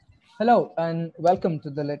Hello and welcome to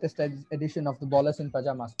the latest edition of the Ballers in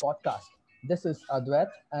Pajamas podcast. This is Advait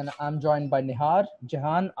and I'm joined by Nihar,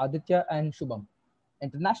 Jahan, Aditya, and Shubham.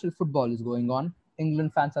 International football is going on.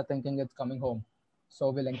 England fans are thinking it's coming home. So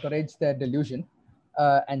we'll encourage their delusion.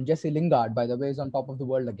 And Jesse Lingard, by the way, is on top of the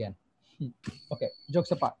world again. Okay, jokes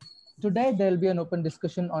apart. Today there'll be an open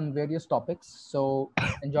discussion on various topics. So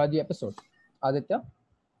enjoy the episode. Aditya?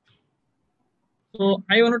 So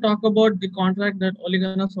I want to talk about the contract that Ole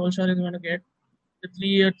Gunnar Solskjaer is going to get, the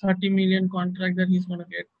 3-year, 30 million contract that he's going to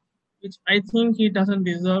get, which I think he doesn't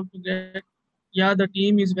deserve to get. Yeah, the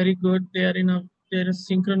team is very good. They're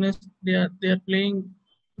synchronous. They are playing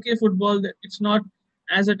okay football. It's not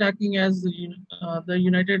as attacking as the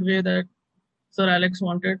United way that Sir Alex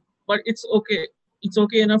wanted, but it's okay. It's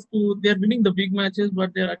okay enough to. They're winning the big matches,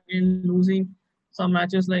 but they're again losing some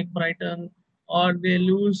matches like Brighton, or they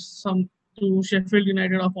lose some to Sheffield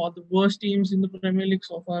United, of all the worst teams in the Premier League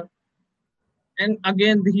so far. And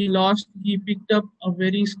again, he lost. He picked up a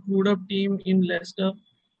very screwed up team in Leicester,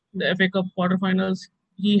 the FA Cup quarterfinals.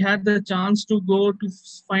 He had the chance to go to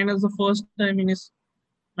finals the first time in his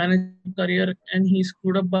management career, and he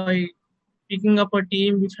screwed up by picking up a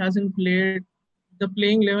team which hasn't played. The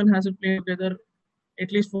playing 11 hasn't played together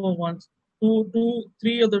at least for once.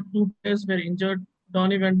 Three of the two players were injured.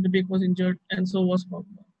 Donny Van de Beek was injured, and so was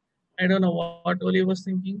Pogba. I don't know what Oli was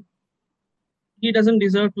thinking. He doesn't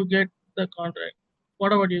deserve to get the contract.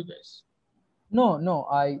 What about you guys? No.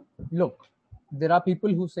 I look. There are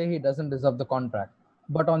people who say he doesn't deserve the contract,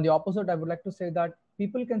 but on the opposite, I would like to say that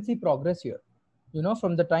people can see progress here.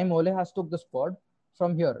 From the time Ole has took the squad,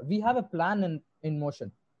 from here we have a plan in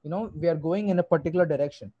motion. We are going in a particular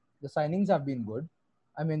direction. The signings have been good.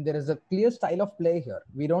 I mean, there is a clear style of play here.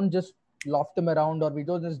 We don't just loft them around or we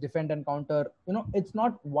don't just defend and counter. It's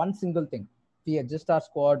not one single thing. We adjust our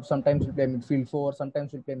squad. Sometimes we play midfield four,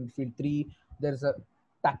 sometimes we play midfield three. There's a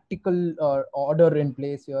tactical order in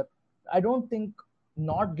place here. I don't think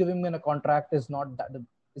not giving him a contract is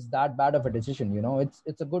that bad of a decision.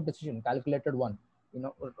 It's a good decision, calculated one.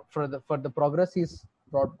 For the progress he's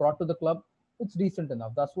brought to the club, it's decent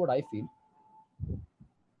enough. That's what I feel.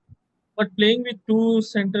 But playing with two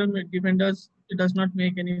defenders, it does not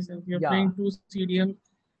make any sense. You're Yeah, playing two CDM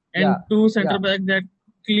and yeah, two center yeah. back that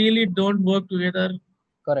clearly don't work together. You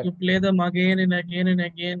Correct, play them again and again and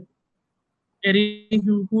again. Eric,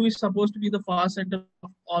 who is supposed to be the fast center back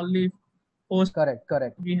of all the four center correct, backs that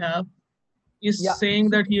correct. we have, is Yeah.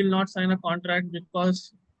 saying that he will not sign a contract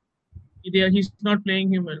because he's not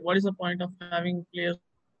playing him well. What is the point of having players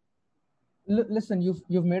like that? Listen,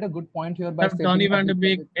 you've made a good point here You by have Donny stating that van de we play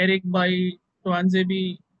Beek, with. Eric by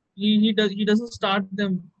Twanzebe. He doesn't start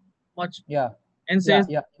them much Yeah, and says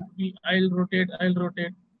yeah, that yeah, I'll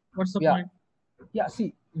rotate. What's the yeah. point? Yeah,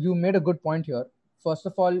 see, you made a good point here. First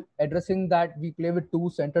of all, addressing that we play with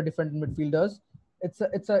two center defensive midfielders,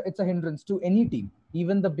 it's a hindrance to any team,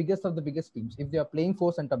 even the biggest of the biggest teams. If they are playing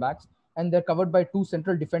four center backs and they're covered by two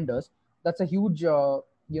central defenders, that's a huge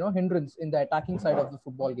hindrance in the attacking side of the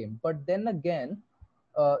football game. But then again,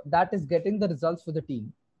 that is getting the results for the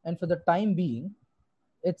team, and for the time being,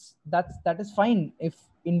 that is fine if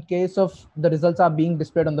in case of the results are being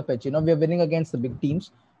displayed on the pitch. We are winning against the big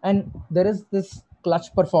teams, and there is this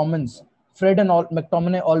clutch performance. Fred and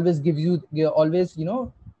McTominay always give you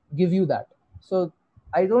that. So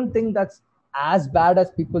I don't think that's as bad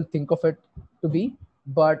as people think of it to be.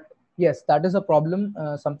 But yes, that is a problem,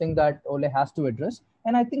 something that Ole has to address,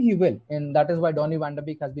 and I think he will. And that is why Donny van der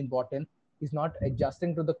Beek has been brought in. He's not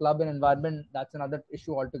adjusting to the club and environment. That's another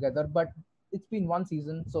issue altogether. But it's been one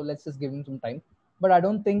season, so let's just give him some time. But I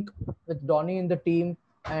don't think with Donny in the team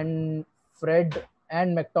and Fred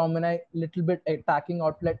and McTominay little bit attacking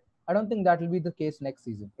outlet, I don't think that will be the case next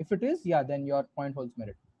season. If it is, yeah, then your point holds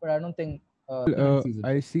merit. But I don't think next season.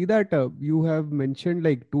 I see that you have mentioned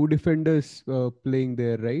like two defenders playing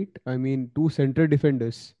there, right? I mean, two center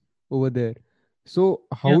defenders over there. So,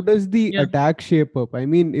 Yeah, how does the yeah. attack shape up? I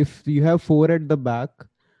mean, if you have four at the back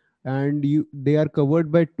and they are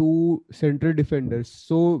covered by two central defenders,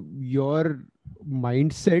 so your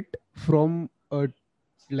mindset from a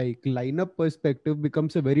like lineup perspective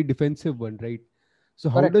becomes a very defensive one, right? So,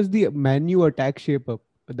 how Correct. does the Manu attack shape up?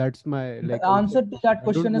 That's my The like also answer to that I don't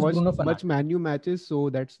question is watch Bruno much Fernandes. Manu matches, so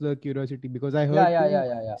that's the curiosity because I Yeah, heard yeah, yeah, two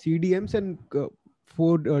yeah, yeah. CDMs and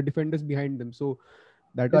four defenders behind them. So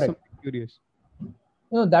that is Correct. something curious.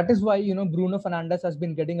 That is why Bruno Fernandes has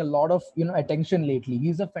been getting a lot of attention lately.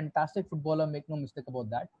 He's a fantastic footballer, make no mistake about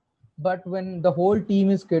that. But when the whole team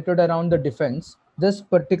is catered around the defense, this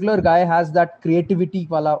particular guy has that creativity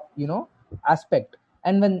wala aspect.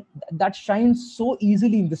 And when that shines so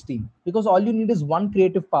easily in this team, because all you need is one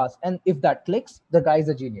creative pass, and if that clicks, the guy's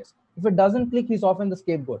a genius. If it doesn't click, he's often the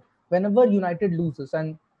scapegoat. Whenever United loses,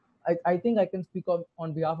 and I think I can speak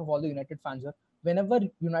on behalf of all the United fans here, whenever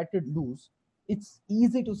United lose, it's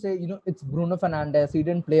easy to say, it's Bruno Fernandes, he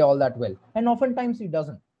didn't play all that well. And oftentimes he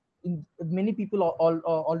doesn't. Many people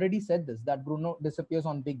already said this, that Bruno disappears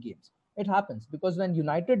on big games. It happens because when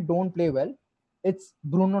United don't play well, it's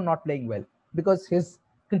Bruno not playing well, because his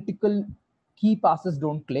critical key passes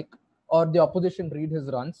don't click, or the opposition read his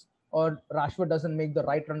runs, or Rashford doesn't make the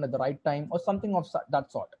right run at the right time, or something of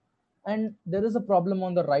that sort. And there is a problem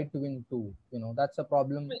on the right wing too. That's a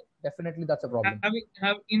problem. Definitely, that's a problem.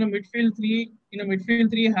 Have in a midfield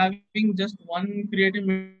three having just one creative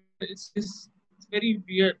midfielder is very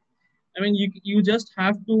weird. I mean, you just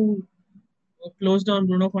have to close down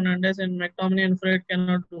Bruno Fernandes, and McTominay and Fred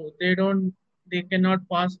cannot do. They cannot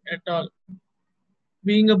pass at all.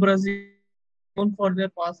 Being a Brazilian, they are known for their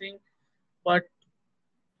passing, but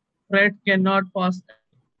Fred cannot pass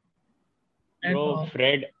at Bro, all,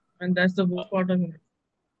 Fred, and that's the worst part of it.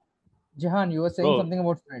 Jahan, you were saying bro, something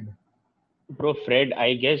about Fred. Fred,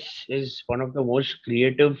 I guess is one of the most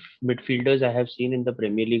creative midfielders I have seen in the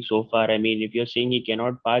Premier League so far. I mean, if you're saying he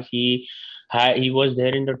cannot pass, he was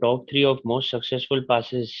there in the top three of most successful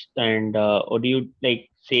passes. And what do you like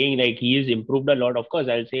saying? Like he has improved a lot. Of course,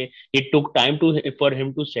 I'll say it took time for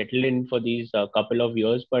him to settle in for these couple of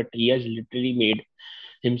years, but he has literally made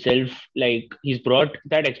himself, like he's brought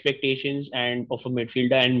that expectations and of a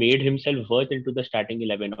midfielder and made himself worth into the starting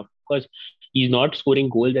 11. Of course, he's not scoring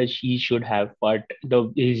goals as he should have, but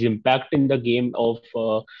the his impact in the game of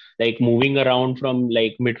like moving around from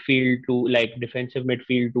like midfield to like defensive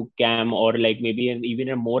midfield to cam, or like maybe even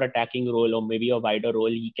a more attacking role or maybe a wider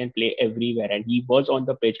role, he can play everywhere, and he was on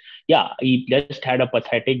the pitch. Yeah, he just had a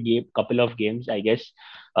pathetic game, couple of games, I guess,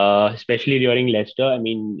 especially during Leicester. I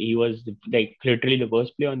mean, he was like literally the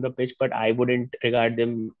worst player on the pitch, but I wouldn't regard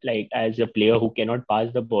him like as a player who cannot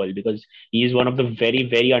pass the ball, because he is one of the very,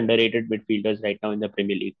 very underrated midfielders right now in the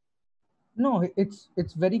Premier League. No, it's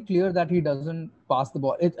very clear that he doesn't pass the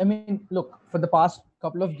ball. I mean, look, for the past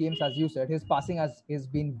couple of games, as you said, his passing has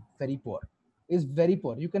been very poor. Is very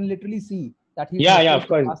poor. You can literally see that he's Yeah, misplaced of the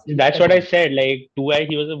course. pass each That's what I time. said. Like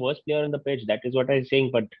he was the worst player on the pitch. That is what I'm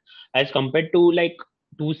saying. But as compared to like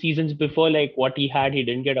 2 seasons before, like what he had, he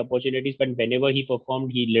didn't get opportunities. But whenever he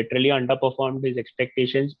performed, he literally underperformed his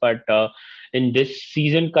expectations. But in this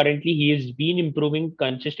season, currently, he has been improving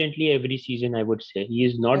consistently every season. I would say he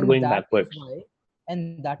is not and going that is backwards. why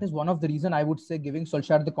and that is one of the reason I would say giving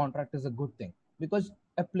Solskjaer the contract is a good thing, because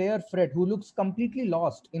a player Fred who looks completely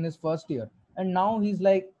lost in his first year, and now he's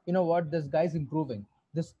like, what, this guy's improving.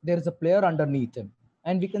 There is a player underneath him,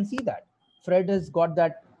 and we can see that Fred has got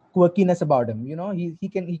that quirkiness about him. He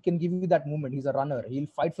can give you that movement. He's a runner. He'll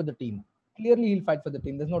fight for the team. Clearly he'll fight for the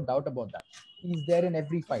team. There's no doubt about that. He's there in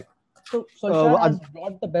every fight. So Solskjaer has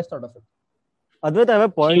brought the best out of it. Advait, I have a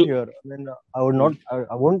So point here. I mean, I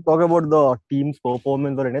won't talk about the team's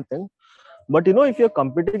performance or anything. But if you're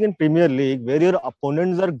competing in Premier League where your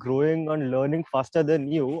opponents are growing and learning faster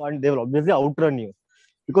than you, and they will obviously outrun you.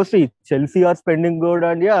 Because see, Chelsea are spending good,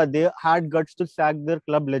 and yeah, they had guts to sack their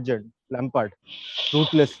club legend, Lampard,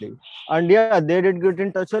 ruthlessly. And yeah, they did get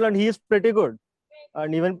in Tuchel, and he is pretty good.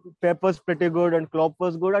 And even Pep was pretty good, and Klopp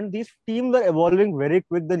was good. And these teams are evolving very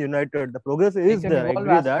quick than United. The progress They is can there. I evolve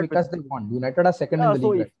agree as that. quick as they want. United are second in Yeah, the so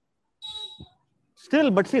league, right?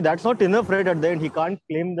 still, but see, that's not enough, right? At the end, he can't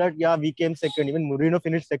claim that, yeah, we came second. Even Mourinho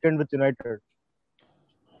finished second with United.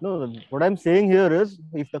 No, what I'm saying here is,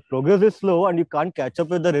 if the progress is slow and you can't catch up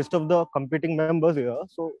with the rest of the competing members here,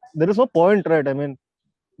 so there is no point, right? I mean,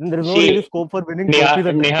 there is no really see, scope for winning trophies at the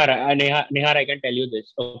end. Nehar, I can tell you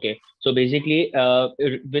this. Okay, so basically,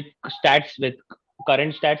 with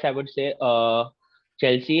current stats, I would say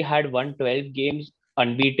Chelsea had won 12 games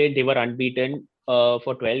unbeaten. They were unbeaten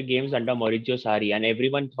for 12 games under Maurizio Sarri, and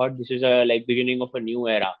everyone thought this is a like beginning of a new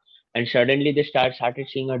era. And suddenly they started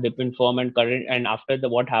seeing a dip in form, and after the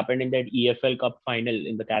what happened in that EFL Cup final,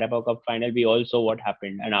 in the Carabao Cup final, we all saw what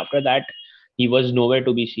happened. And after that, he was nowhere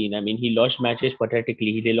to be seen. I mean, he lost matches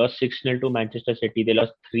pathetically. They lost 6-0 to Manchester City. They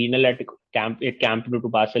lost 3-0 at Camp Nou to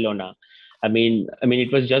Barcelona. I mean,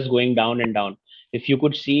 it was just going down and down. If you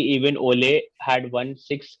could see, even Ole had won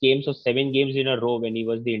 6 games or 7 games in a row when he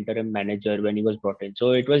was the interim manager when he was brought in.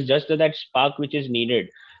 So it was just that spark which is needed.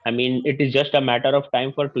 I mean, it is just a matter of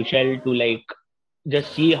time for Tuchel to like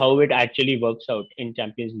just see how it actually works out in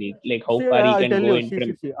Champions League, like how See, far he I'll can tell go you, in.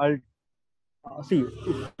 see,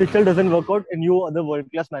 if Tuchel doesn't work out, a new other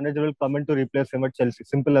world-class manager will come in to replace him at Chelsea.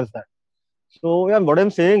 Simple as that. So yeah, what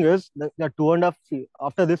I'm saying is that 2.5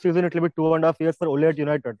 after this season it will be 2.5 years for Ole at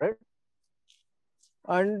United, right?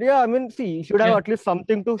 And yeah, I mean, see, you should have Yeah. at least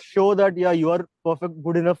something to show that yeah, you are perfect,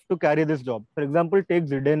 good enough to carry this job. For example, take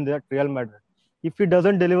Zidane at Real Madrid. If he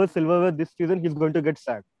doesn't deliver silverware this season, he's going to get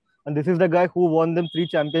sacked. And this is the guy who won them 3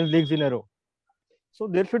 Champions Leagues in a row. So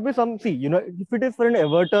there should be some, see, if it is for an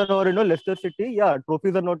Everton or Leicester City, yeah,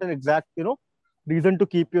 trophies are not an exact reason to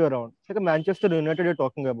keep you around. It's like a Manchester United you're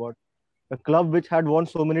talking about, a club which had won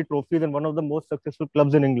so many trophies and one of the most successful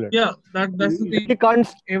clubs in England. Yeah, that's the You thing. really can't,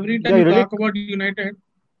 Every time yeah, you you really talk about United,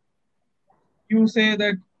 you say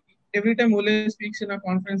that every time Ole speaks in a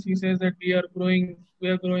conference, he says that we are growing.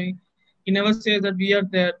 He never says that we are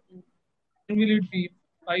there. When will it be?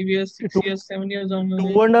 5 years, 6 years, 7 years down the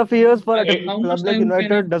lane? 2.5 years for a How club much like time can a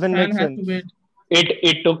United doesn't fan make have to sense. wait?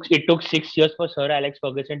 It took 6 years for Sir Alex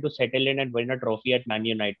Ferguson to settle in and win a trophy at Man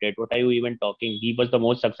United. What are you even talking? He was the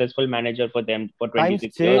most successful manager for them for Times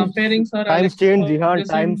 26 years. change, Comparing Sir times Alex change, Jihan.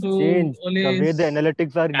 Ferguson Times to change. Ole The way the is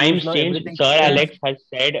analytics are used Times now, change. everything Sir yeah. changed. Alex has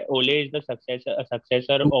said Ole is the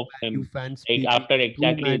successor Two of Man U him. fans Like speaking. after Two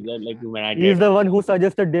exactly Man. like He is United. the one who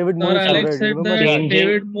suggested David Sir Moyes to Alex Red. You said remember that that? Changing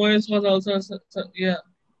David Moyes was also yeah.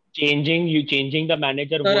 changing the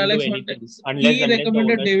manager Sir won't do Alex wanted anything unless he the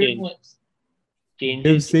recommended owners David change. Moyes. Give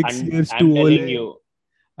Changes. 6 years I'm to telling Ole. you,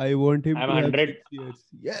 I want him I'm to have 100 6 years.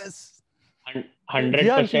 Yes. hundred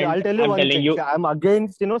Jihan, see, percent. I'll tell you I'm one telling thing. See, you. I'm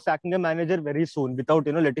against, sacking a manager very soon without,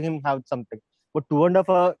 letting him have something. But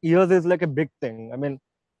 2.5 years is like a big thing. I mean,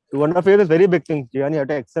 2.5 years is very big thing, Jihan. You have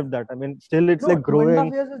to accept that. I mean, still it's No, like 2.5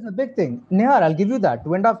 growing. years is a big thing. Nihar, I'll give you that.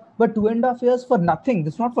 2.5, but 2.5 years for nothing.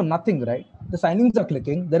 It's not for nothing, right? The signings are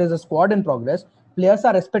clicking. There is a squad in progress. Players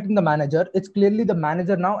are respecting the manager. It's clearly the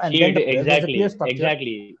manager now, and See then it the players. There's a clear exactly, structure.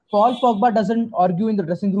 exactly. Paul Pogba doesn't argue in the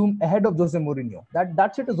dressing room ahead of Jose Mourinho.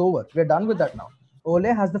 That shit is over. We're done with that now.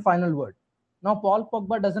 Ole has the final word. Now Paul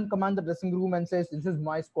Pogba doesn't command the dressing room and says, "This is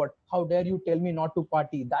my squad. How dare you tell me not to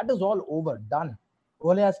party?" That is all over. Done.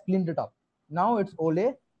 Ole has cleaned it up. Now it's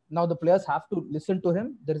Ole. Now the players have to listen to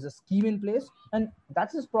him. There is a scheme in place, and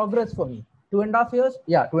that's his progress for me. 2.5 years,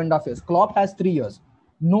 yeah, 2.5 years. Klopp has 3 years,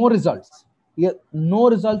 no results. Yeah, no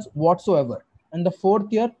results whatsoever. And the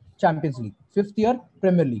fourth year, Champions League. Fifth year,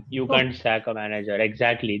 Premier League. You So, can't sack a manager.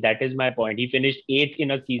 Exactly. That is my point. He finished eighth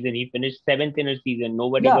in a season. He finished seventh in a season.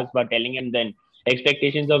 Nobody yeah, was but telling him then.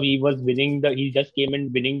 Expectations of he was winning he just came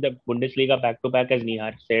in winning the Bundesliga back to back as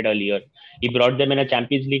Nihar said earlier. He brought them in a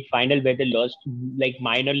Champions League final where they lost like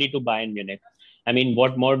minorly to Bayern Munich. I mean,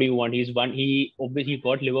 what more do you want? He obviously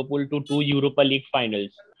got Liverpool to two Europa League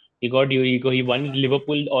finals. He won Liverpool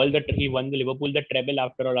he won the Liverpool the treble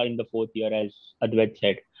after all in the fourth year as Advait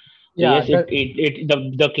said. So yeah. yes,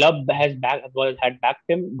 the club had backed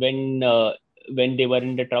him when they were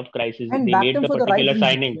in the tough crisis. And They backed made him the for the right particular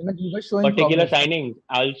reasons. signings. He was showing Particular progress. signings.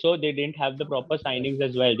 Also, they didn't have the proper signings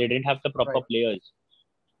as well. They didn't have the proper Right, players.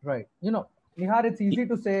 right. Nihar, it's easy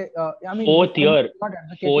to say. I mean, Fourth I'm year, not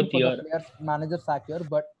advocating fourth for the year. players manager sack here,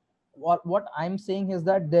 but what I'm saying is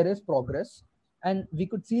that there is progress, and we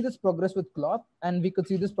could see this progress with Klopp, and we could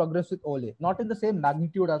see this progress with Ole. Not in the same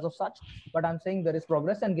magnitude as of such, but I'm saying there is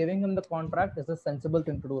progress, and giving him the contract is a sensible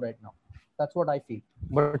thing to do right now. That's what I feel.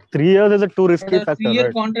 But 3 years is a too But risky a factor, 3 year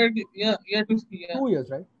right? contract, yeah, 2 years,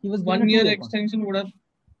 right? He was given a 1 year 2 year contract. extension would have.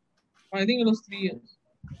 I think it was 3 years.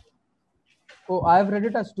 Oh, I've read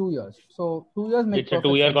it as 2 years. So 2 years makes It's a perfect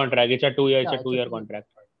two-year sense. contract. It's a two-year. It's Yeah, a two-year contract.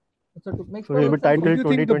 makes So he'll be perfect sense. tied Don't till you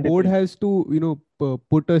think the board 2023. has to,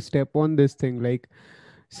 put a step on this thing? Like,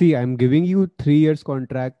 see, I'm giving you 3 years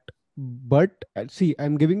contract, but see,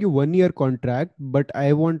 I'm giving you 1 year contract, but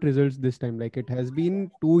I want results this time. Like, it has been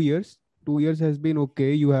 2 years. 2 years has been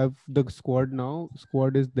okay. You have the squad now.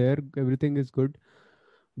 Squad is there. Everything is good.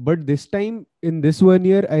 But this time, in this 1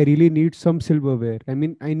 year, I really need some silverware. I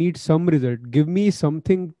mean, I need some result. Give me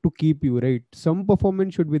something to keep you, right? Some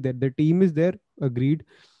performance should be there. The team is there. Agreed.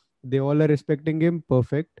 They all are respecting him.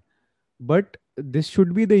 Perfect. But this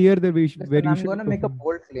should be the year that where Listen, you I'm should gonna make a perform.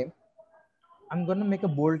 bold claim. I'm gonna make a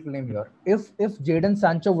bold claim here. If Jadon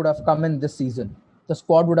Sancho would have come in this season, the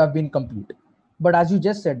squad would have been complete. But as you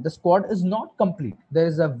just said, the squad is not complete. There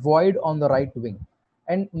is a void on the right wing,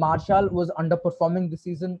 and Martial was underperforming this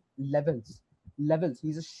season. Levels.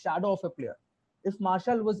 He's a shadow of a player. If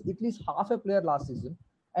Martial was at least half a player last season,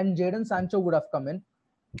 and Jadon Sancho would have come in,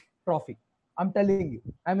 trophy. I'm telling you.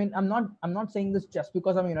 I mean, I'm not saying this just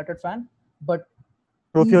because I'm a United fan, but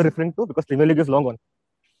Trophy you're easy. referring to because Premier League is long one.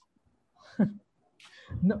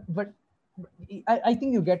 No, but I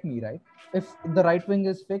think you get me, right? If the right wing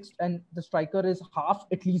is fixed and the striker is half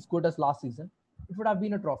at least good as last season, it would have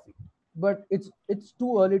been a trophy. but it's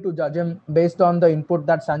too early to judge him based on the input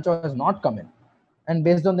that Sancho has not come in, and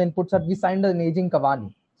based on the inputs that we signed an aging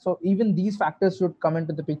Cavani. So even these factors should come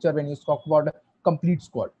into the picture when you talk about a complete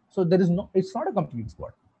squad. So there is no, it's not a complete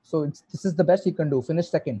squad. So this is the best he can do. Finish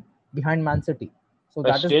second behind Man City. So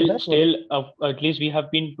But that is the best. still, at least we have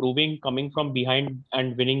been proving coming from behind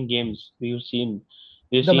and winning games. We've The seen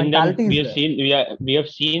them. mentality is there. We have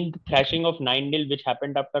seen the thrashing of 9-0, which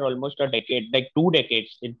happened after almost a decade, like 2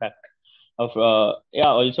 decades, in fact. Of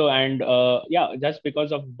also, and just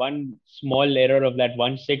because of one small error of that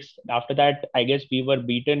 1-6. After that, I guess we were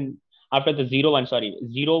beaten after the 0-1. Sorry,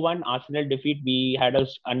 0-1 Arsenal defeat. We had a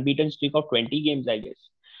unbeaten streak of 20 games, I guess,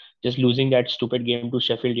 just losing that stupid game to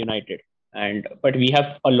Sheffield United. And but we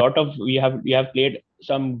have a lot of we have played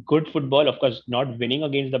some good football, of course not winning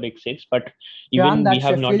against the big six, but Jan, even we that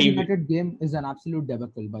have not Sheffield even. United game is an absolute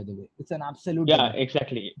debacle, by the way. It's an absolute Yeah, debacle.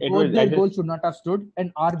 exactly, it Both was. their goals should not have stood,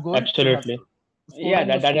 and our goal should have Absolutely. stood. Yeah, Scoring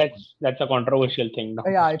was too much. that's a controversial thing now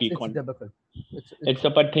to Yeah, speak it's on. debacle. It's a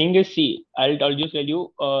but thing is, see, I'll just tell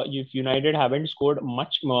you, if United haven't scored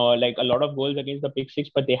much more, like a lot of goals against the big six,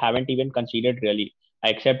 but they haven't even conceded really.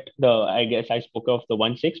 Except I guess I spoke of the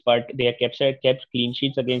 1-6, but they have kept clean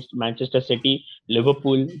sheets against Manchester City,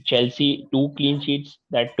 Liverpool, Chelsea, 2 clean sheets,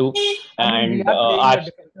 that too, I mean, we and are playing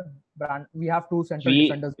the defensive brand. We have two central we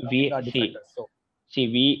defenders guarding we our see defenders. So See,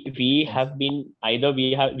 we yes. have been either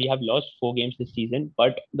we have lost 4 games this season,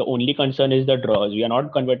 but the only concern is the draws. We are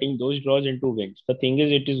not converting those draws into wins. The thing is,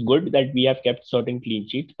 it is good that we have kept certain clean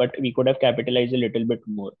sheets, but we could have capitalized a little bit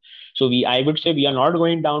more. So I would say we are not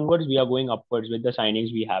going downwards, we are going upwards with the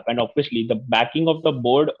signings we have, and obviously the backing of the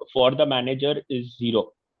board for the manager is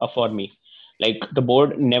zero for me. Like the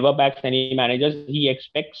board never backs any managers. He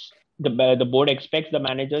expects the board expects the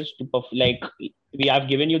managers to like, we have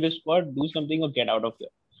given you this squad, do something or get out of here.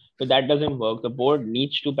 So that doesn't work. The board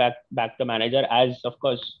needs to back the manager, as of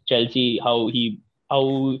course Chelsea, how he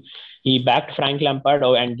backed Frank Lampard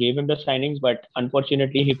and gave him the signings, but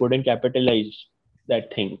unfortunately he couldn't capitalize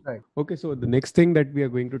that thing. Right. Okay, so the next thing that we are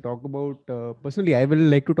going to talk about, personally, I will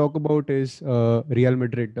like to talk about is Real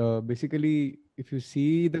Madrid. Basically, if you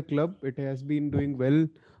see the club, it has been doing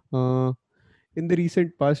well in the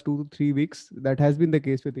recent past 2 to 3 weeks. That has been the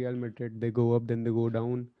case with Real Madrid. They go up, then they go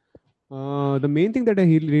down. The main thing that I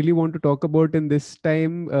really want to talk about in this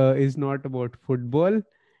time is not about football.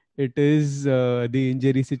 It is the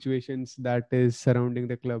injury situations that is surrounding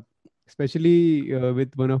the club, especially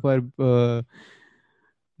with one of our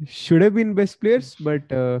should have been best players, but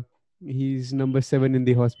he's number 7 in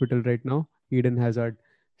the hospital right now, Eden Hazard.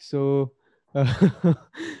 So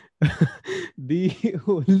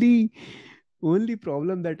the only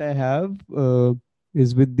problem that I have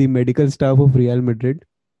is with the medical staff of Real Madrid.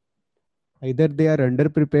 Either they are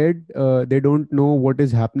underprepared, they don't know what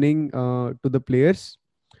is happening to the players,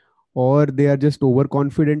 or they are just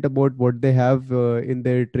overconfident about what they have in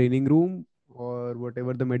their training room or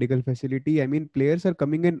whatever the medical facility. I mean, players are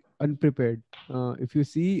coming in unprepared. If you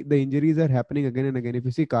see, the injuries are happening again and again. If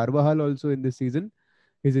you see Carvajal also in this season,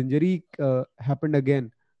 his injury happened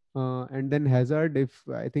again. And then Hazard, if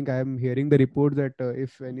I think I am hearing the report that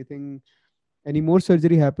if anything, any more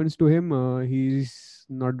surgery happens to him, he's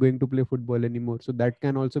not going to play football anymore. So that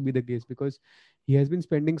can also be the case, because he has been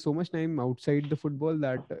spending so much time outside the football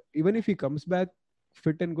that even if he comes back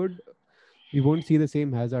fit and good, we won't see the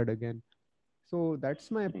same Hazard again. So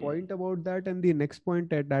that's my point about that. And the next point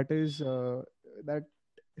that is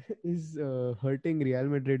hurting Real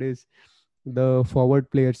Madrid is the forward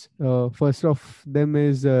players. First of them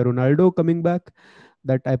is Ronaldo coming back.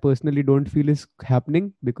 That I personally don't feel is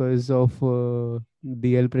happening because of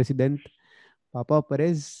the El President, Papa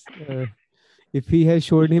Perez. If he has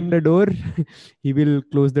shown him the door, he will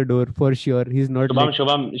close the door for sure. He's not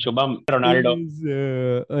Shubham, Ronaldo. Is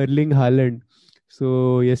Erling Haaland.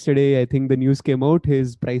 So yesterday, I think the news came out.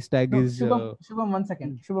 His price tag is. Shubham, 1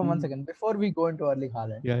 second. Shubham, 1 second. Before we go into Erling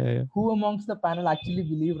Haaland, Yeah. who amongst the panel actually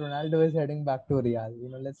believe Ronaldo is heading back to Real?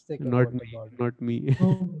 Let's take a Not vote me. about it. Not me.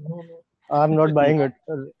 No. I'm not buying it.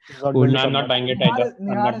 Only- I'm not buying it either. I'm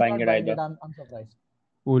not buying it either. I'm surprised.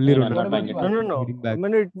 Only No, I'm Ronaldo. not buying it. No. Heading back. I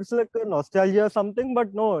mean, it's like a nostalgia or something,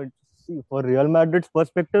 but no, see, for Real Madrid's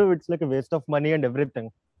perspective, it's like a waste of money and everything.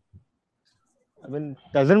 I mean,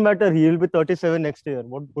 doesn't matter. He will be 37 next year.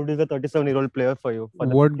 What good is a 37-year-old player for you?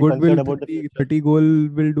 What good will 30 goal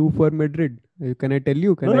will do for Madrid? Can I tell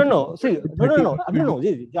you? No. See, no.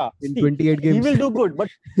 Yeah, in see, 28 games. he will do good, but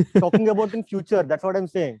talking about in future, that's what I'm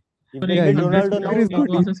saying. If they Yeah, get Ronaldo now, is good.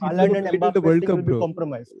 Haaland and He will Mbappe the World thing will Cup, be bro.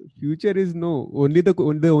 compromised. Future is no. Only the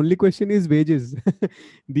only question is wages.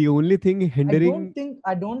 The only thing hindering.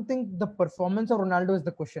 don't think the performance of Ronaldo is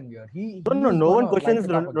the question here. No one gonna questions light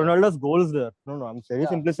it up again. Ronaldo's goals there. No, I'm very Yeah.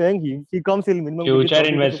 simply saying he comes, he'll minimum give you Future 30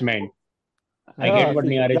 to 50 investment. goals. I Yeah, get what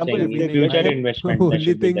see, Niyar is example, saying. if they Future cut him, investment that only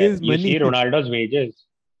should be thing there. is You see money. Ronaldo's wages.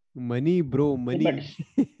 Money, bro, money.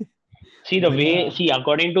 But see the Money. way. See,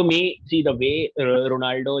 according to me, see the way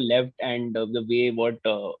Ronaldo left and the way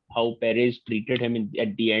how Perez treated him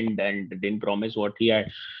at the end and didn't promise what he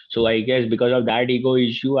had. So I guess because of that ego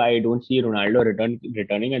issue, I don't see Ronaldo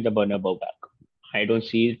returning at the Bernabeu back. I don't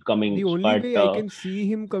see it coming. The only But way I can see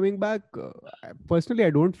him coming back, personally, I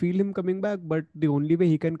don't feel him coming back, but the only way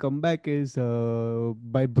he can come back is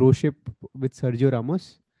by broship with Sergio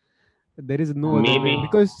Ramos. There is no other way maybe.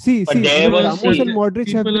 because see, But there even was Ramos and see,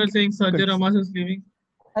 Modric have People been are saying getting Sergio cuts. Ramos is leaving.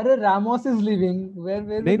 Arre, Ramos is leaving. Where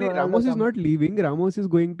will No, Ronaldo Ramos is come? not leaving. Ramos is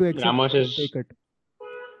going to accept Ramos a is pay cut.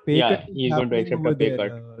 Pay cut is he's going to happening accept over a pay there,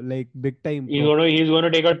 cut. like big time. He's going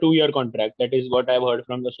to take a 2-year contract. That is what I've heard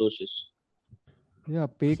from the sources. Yeah,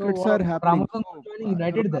 pay So cuts are happening. Ramos is joining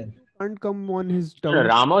United then. Can't come on his No, terms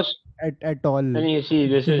Ramos. at all. And you see,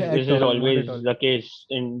 this At is all, not always at all. the case.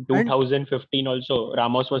 In And 2015 also,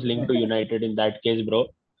 Ramos was linked to United in that case, bro.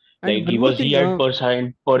 and Like one more he thing,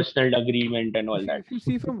 had personal agreement and all that. if you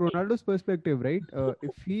see from Ronaldo's perspective, right?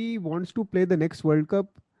 If he wants to play the next World Cup,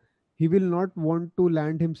 he will not want to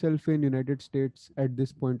land himself in United States at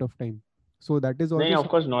this point of time. So that is No, also of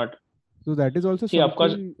course not. so that is also See, of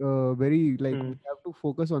course, something very like hmm. we have to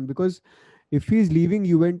focus on, because if he's leaving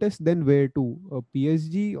Juventus, then where to?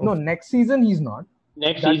 PSG? No, next season he's not.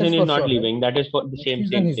 Next That season is he's for not sure, right? leaving. That is for the Next same.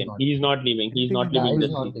 season he's not. He's not leaving. He's Anything not can leaving he's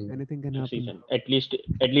this not happen. leaving. Anything can next happen. season. At least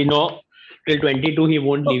no. Till 22 he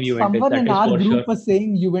won't So leave Juventus. someone That in is our for group sure. was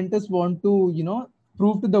saying Juventus want to,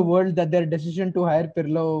 prove to the world that their decision to hire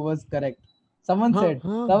Pirlo was correct. Someone said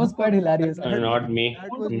that was quite hilarious. Not me.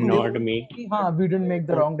 That was Not me. We didn't make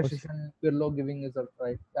the wrong was- decision. Pirlo giving us a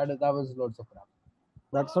right. That was loads of crap.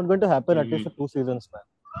 that's not going to happen at least for 2 seasons, man.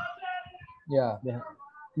 Yeah.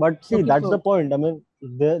 But see, Okay, that's so- the point. I mean,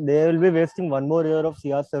 they will be wasting one more year of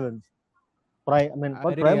CR7s. Prime, I mean,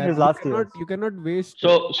 for Arre Prime yaar, his last year. you cannot waste.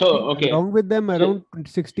 So okay. Along with them, around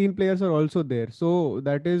 16 players are also there. So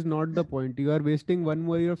that is not the point. You are wasting one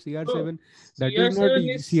more year of CR7. That is not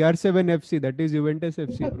CR7 is- CR7 FC. That is Juventus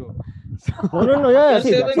FC, bro. No, yeah.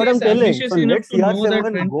 See, CR7 that's what I'm is telling. ambitious So enough let to know that CR7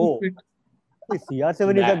 when to go. fit. See,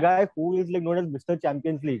 CR7 is a That- guy who is like known as Mr.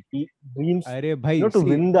 Champions League. He dreams Arre bhai, to see,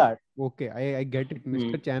 win that. okay, I get it.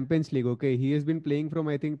 Mr. Champions League. Okay, he has been playing from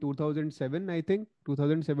I think 2007. I think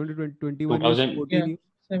 2007 to 2021. 2000 14,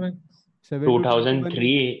 7. 7 to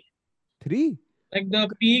 2003. 3. Like the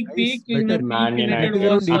peak Nice, in the better. Man peak United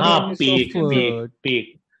United. was Around 18 peak. years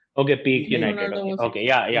Okay, peak Like United. Ronaldo was- Okay.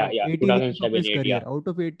 Yeah. 18 years of 2007, his 8, career. yeah. Out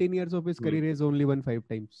of 18 years of his Hmm. career, he has only won 5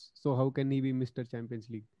 times. So how can he be Mr. Champions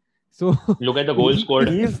League? So Look at the goal scored.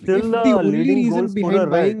 He is still if the the only leading reason goal behind scorer,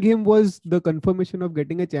 right? buying him was the confirmation of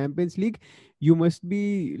getting a Champions League, you must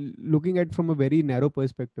be looking at from a very narrow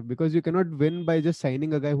perspective, because you cannot win by just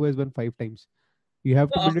signing a guy who has won 5 times. You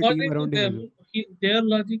have to So build a team according to around him. as them, well. their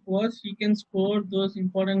logic was he can score those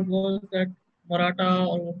important goals that Morata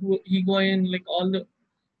or Higuain, like all the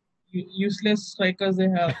useless strikers they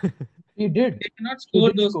have. He did. They cannot score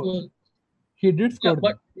did those score. goals. He did score.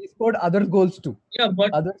 but- He scored other goals too. Yeah,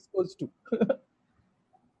 but Others goals too.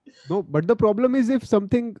 No, but the problem is if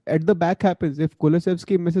something at the back happens, if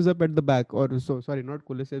Kulusevski messes up at the back, or sorry, not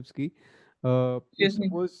Kulusevski. If Chesney.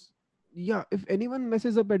 suppose, if anyone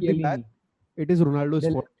messes up at the back, Chiellini. it is Ronaldo's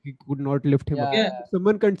fault. He could not lift him up. Yeah. If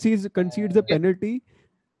someone concedes a penalty,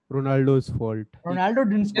 Ronaldo's fault. Ronaldo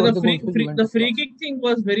didn't yeah, score the the free, goals for free the Juventus free last. kick thing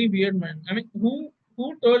was very weird, man. I mean, who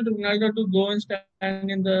told Ronaldo to go and stand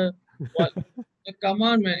in the wall? Like, come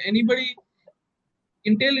on, man. Anybody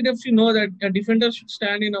intelligent to know that a defender should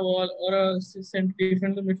stand in a wall or a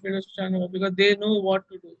defender midfielder should stand in a wall because they know what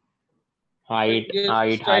to do. Height.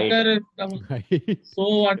 Striker, come on. So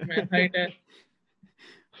what, man? Height.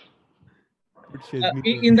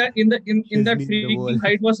 In that Chesney free the wall. kick,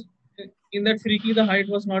 height was in that free kick. The height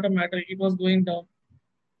was not a matter. It was going down.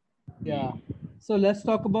 Yeah. So let's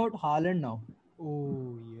talk about Haaland now.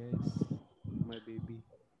 Oh yes, my baby.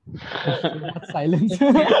 What silence?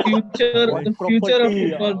 The future of property,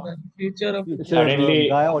 football, man. Future of football. Suddenly,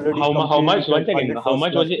 guy already how much? completed One second. 100 How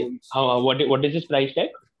much first-class was it? goals. What is his price tag?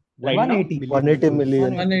 Right now? 180. 180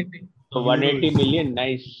 million. 180. So 180 million.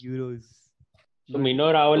 Nice. Euros. So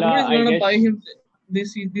Mino Raiola, Nobody's I gonna guess. buy him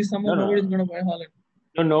this summer. No. Nobody's gonna buy Haaland.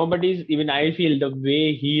 No, nobody's even. I feel the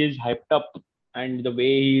way he is hyped up and the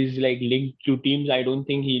way he's like linked to teams, I don't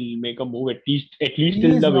think he'll make a move at least He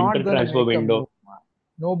till is the not winter gonna transfer make a window. move, man.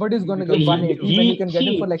 Nobody's going to Because get 180 when you can get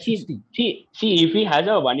him for like 60. See, if he has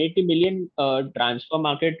a 180 million transfer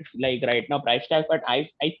market like right now price tag, but I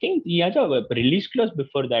think he has a release clause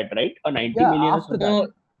before that, right? A 90 Yeah, million or after something. No,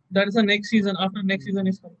 that is the next season. After next season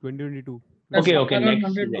is coming. 2022. That's Okay, around next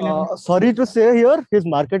 100 season. million. Sorry to say here, his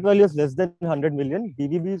market value is less than 100 million.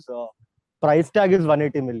 BBB's price tag is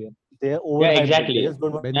 180 million. They overhyped it. exactly. They just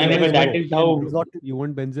don't want And Benzema because is that 1 is billion, how- bro. He's not- You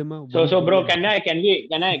want Benzema? So 1 bro,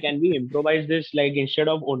 billion. can we improvise this? Like instead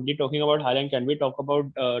of only talking about Haaland, can we talk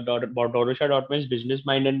about Borussia Dortmund's business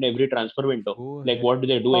mind and every transfer window? Go Like ahead. what do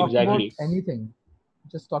they do Talk exactly? about anything.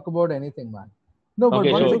 Just talk about anything, man. No, but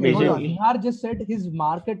Okay, one so thing, hold on. basically- Nihar just said his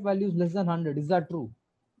market value is less than 100. Is that true?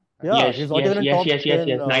 Yeah, Yes, he's not even in yes, top yes, 10.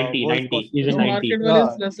 90, world's 90. cost. He's The a No, 90. market value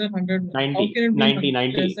Yeah. is less than 100. 90, How can it be 90,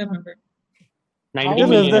 90. less than 100? 90 It is less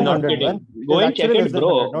million, than not 100, kidding. man. Go It's and check actually it, less than bro.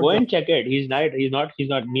 100, not Go and just- check it. He's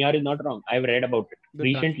not. Niyar is not wrong. I've read about it The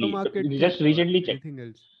recently. transfer market Just can recently checked. anything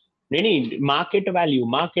else. No, market value.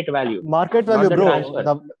 Market Not value, the bro. transfer.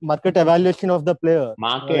 The market evaluation of the player.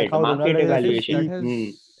 Market how Ronaldo is evaluation. That cheap.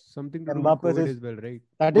 has something to do with Mbappe COVID is- as well, right?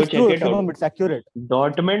 That Go is check true, it out. Shubham. It's accurate.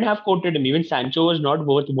 Dortmund have quoted him. Even Sancho was not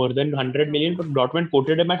worth more than 100 million, but Dortmund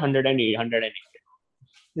quoted him at 108.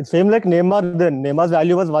 It's same like Neymar then. Neymar's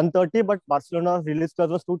value was 130, but Barcelona's release clause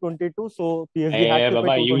was 222, so PSG had to Baba,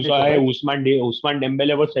 pay you 222. saw Right? Usman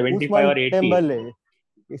Dembele was 75 or 80. Dembele.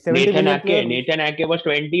 70 Nathan million player. Ake was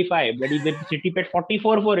 25. But the City paid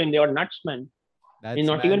 44 for him. They were nuts, man. That's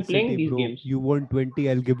not Man even playing City, these bro. games. You want 20,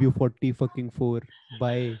 I'll give you 40 fucking 4.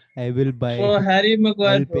 Buy. I will buy. For Harry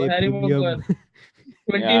Maguire, I'll bro. pay Harry premium. Maguire.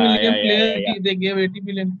 20 Yeah, million yeah, player, yeah. they gave 80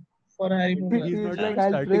 million for Harry He's Maguire. He's not like, even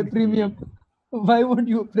I'll pay starting. premium. Why would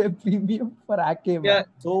you pay premium for Ake, man? Yeah,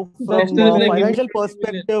 So That's from still a like financial 20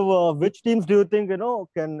 million. perspective, which teams do you think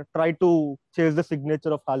can try to chase the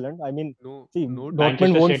signature of Haaland? I mean, No, see, no. Dortmund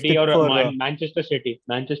Manchester won't City stick or for. Manchester City.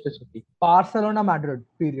 Manchester City. Barcelona, Madrid,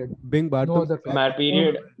 period. Being No Bartomeu other club. back,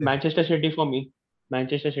 Period. Manchester City for me.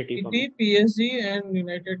 Manchester City for me. City, PSG, and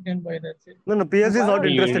United can buy that. No, PSG is Why not not?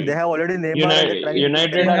 interested. They have already Neymar. and they're trying to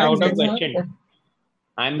United get are have out of Neymar, question. but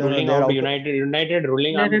I'm No, ruling they're out out of- United. United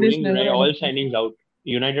ruling. I'm United is ruling never United, out all of question. signings out.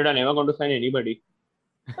 United are never going to sign anybody.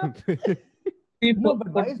 see, No, but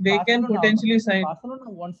why is they can Barcelona potentially out? sign. Barcelona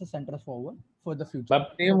wants a centre forward for the future.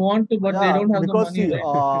 But They want to, but they Yeah, don't have the because money. see,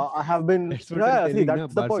 Right? I have been. That's what Yeah, I'm see, telling, na.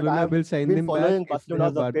 that's the point. I Barcelona have will sign been them back following if they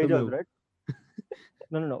Barcelona's have pages, Bartomeu. right?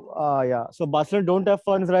 No. Yeah. So Barcelona don't have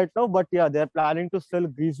funds right now, but yeah, they're planning to sell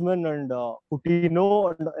Griezmann and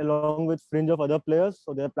Coutinho and along with fringe of other players.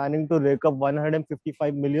 So they're planning to rake up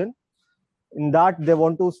 155 million. In that, they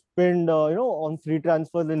want to spend, on free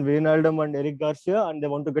transfers in Wijnaldum and Eric Garcia, and they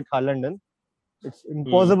want to get Haaland in. It's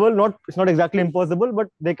impossible. It's not exactly impossible, but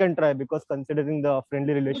they can try because considering the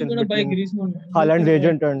friendly Who's relations gonna buy between Griezmann? Man? Haaland's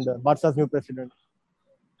agent and Barca's new president.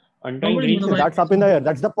 until Nobody's So gonna buy that's up in the air.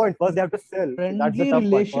 That's the point. First, they have to sell. That's the Friendly tough part.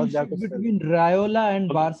 First, they relationship have to sell. between Raiola and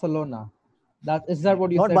Barcelona. Is that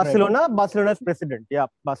what you Not said? Barcelona. Right? Barcelona's president. Yeah,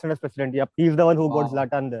 Barcelona's president. Yeah, he's the one who got Wow.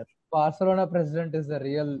 Zlatan there. Barcelona president is the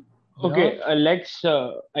real. okay, let's.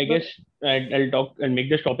 I guess I'll talk and make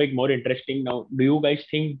this topic more interesting now. Do you guys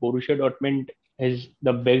think Borussia Dortmund has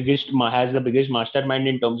the biggest mastermind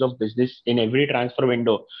in terms of business in every transfer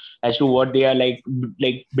window as to what they are like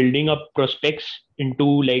building up prospects into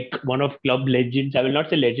like one of club legends. I will not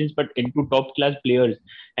say legends, but into top class players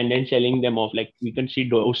and then selling them off. Like we can see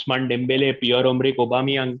Ousmane Dembele, Pierre-Emerick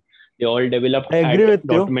Aubameyang. They all developed I agree at with you.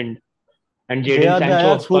 Dortmund. And They Jadon are the Sancho,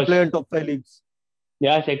 Ajax of who course. play in top 5 leagues.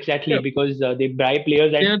 Yes, exactly. Yeah. Because they buy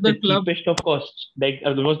players They are at the the club. cheapest of costs, like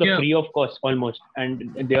almost the Yeah. free of cost, almost, and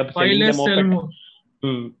they are Buy selling less, them off sell at more.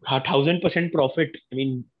 1,000% profit. I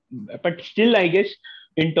mean, but still, I guess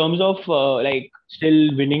in terms of like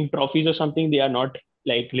still winning trophies or something, they are not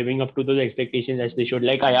like living up to those expectations as they should.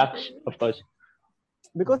 Like Ajax, of course.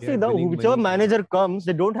 Because They see, are winning whichever money. manager comes,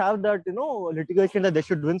 they don't have that litigation that they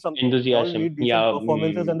should win something. They all Enthusiasm. need decent Yeah.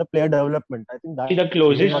 performances and the player development. I think that See the is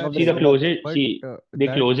closest. one of the See the reasons. closest. But, See the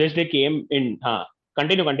that- closest they came in.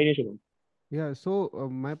 Continue, Shubham. Yeah, so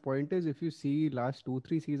my point is, if you see last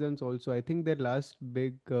 2-3 seasons also, I think their last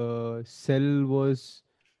big sell was,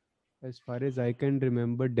 as far as I can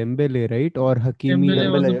remember, Dembele, right? Or Hakimi.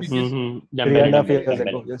 Dembele was the yes. biggest. Mm-hmm. Dembele, 3.5 years Dembele.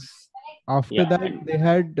 ago, yes. After Yeah, that, and- they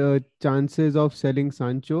had chances of selling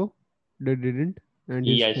Sancho. They didn't. And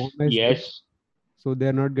his Yes, form has dipped. yes. So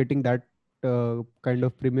they're not getting that kind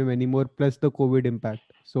of premium anymore, plus the COVID impact.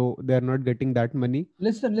 So they're not getting that money.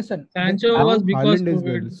 Listen. Sancho Now was because Haaland as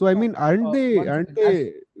well. COVID. So I mean, aren't they one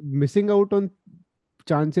second. missing out on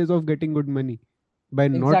chances of getting good money by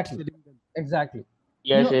not Exactly. selling them? Exactly.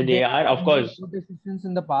 Yes, they have are, of made course. Good decisions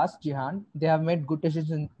in the past, Jihan. They have made good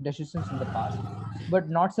decisions in the past. but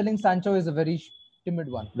not selling Sancho is a very timid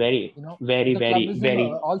one. Very, You know, very, the club very, is in very.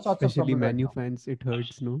 all sorts of Especially trouble right Manu now. fans, it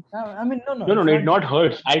hurts, no? I mean, no, No, it's it not not.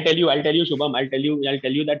 hurts. I'll tell you, Shubham. I'll tell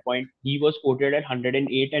you that point. He was quoted at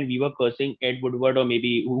 108, and we were cursing Ed Woodward or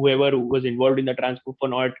maybe whoever who was involved in the transfer for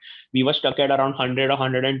not. We were stuck at around 100 or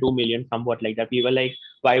 102 million, somewhat like that. We were like,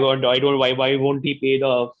 why won't he pay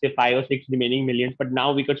the say 5 or 6 remaining millions? But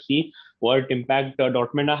now we could see what impact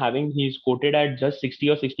Dortmund are having. He's quoted at just 60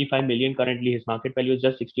 or 65 million currently. His market value is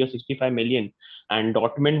just 60 or 65 million, and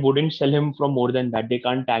Dortmund wouldn't sell him for more than that. They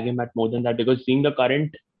can't tag him at more than that because seeing the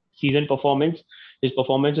current season performance, his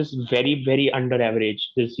performance is very, very under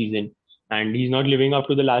average this season. And he's not living up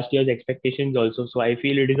to the last year's expectations also. So I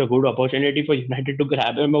feel it is a good opportunity for United to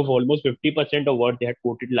grab him of almost 50% of what they had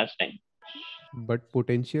quoted last time. But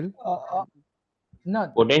potential? No,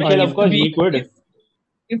 Potential, of course, he could.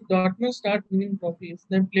 If Dortmund start winning trophies,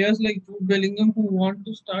 then players like Jude Bellingham who want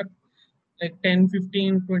to start like 10,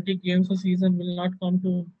 15, 20 games a season will not come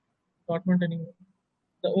to Dortmund anymore.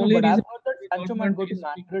 The no, only but I've reason heard that Sancho might go to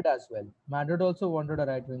Madrid as well. Madrid also wanted a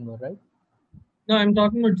right winger, right? No, I'm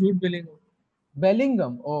talking about Jude Bellingham.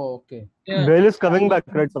 Bellingham. Oh, okay. Yeah. Bale is coming back,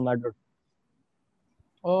 right, from Madrid.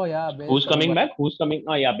 Oh yeah. Bale's Who's coming back? Who's coming?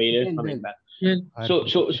 Oh yeah, Bale is Bale, coming Bale. back. Well,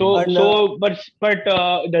 But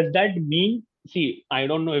does that mean? See, I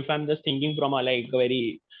don't know if I'm just thinking from a like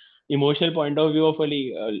very emotional point of view of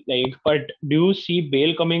like. But do you see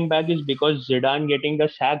Bale coming back is because Zidane getting the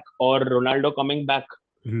sack or Ronaldo coming back?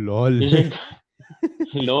 Lol. Is it?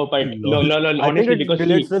 No, but no, I honestly, think it because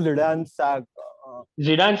relates see, to Zidane sack.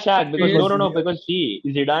 Zidane sack because Bale- no, because see,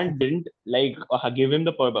 Zidane didn't like give him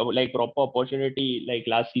the like proper opportunity. Like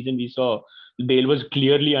last season, we saw Bale was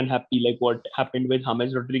clearly unhappy. Like what happened with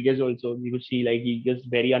James Rodriguez, also we could see like he was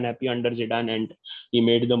very unhappy under Zidane, and he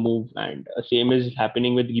made the move. And same is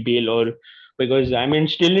happening with Bale, or because I mean,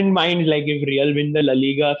 still in mind, like if Real win the La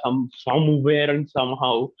Liga somewhere and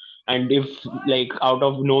somehow, and if like out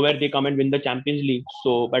of nowhere they come and win the Champions League,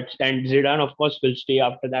 so but and Zidane of course will stay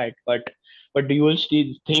after that, but do you still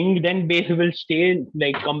think then Bale will stay,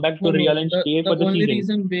 like come back to Real and stay the for the only season?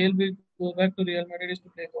 reason Bale will go back to Real Madrid is to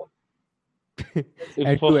play golf.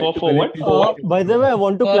 For what? By the way, I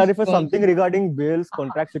want to Golf, clarify golf. something regarding Bale's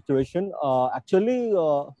contract situation. Actually,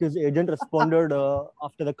 his agent responded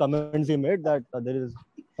after the comments he made that there is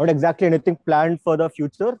not exactly anything planned for the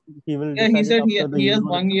future. He will. Yeah, he decide said it after he the has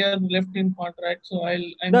Euro. 1 year left in contract, so I'm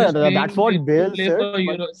No, just playing that's what to Bale play said. for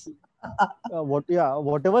But Euros.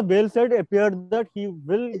 whatever Bale said appeared that he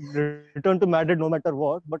will return to Madrid no matter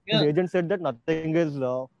what. But his Yeah. agent said that nothing is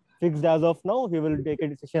fixed as of now. He will take a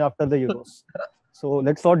decision after the Euros. So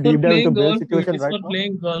let's not For deep dive into playing Bale's golf, situation it's right for now.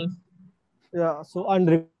 playing golf. Yeah. So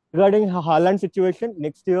and regarding Haaland situation,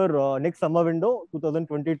 next year, next summer window,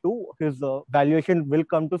 2022, his valuation will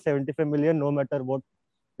come to 75 million no matter what,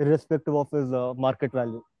 irrespective of his market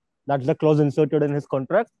value. That's the clause inserted in his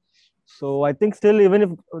contract. So I think still, even if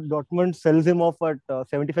Dortmund sells him off at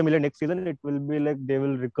 75 million next season, it will be like they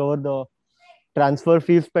will recover the transfer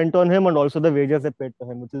fees spent on him and also the wages they paid to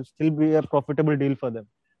him, which will still be a profitable deal for them.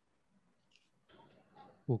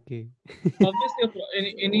 Okay.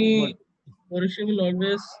 Obviously, any Borussia will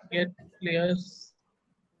always get players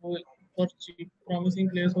for cheap, promising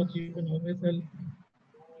players for cheap, and always sell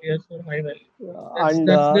players for high value. And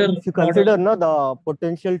That's their if you consider the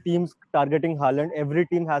potential teams targeting Haaland, every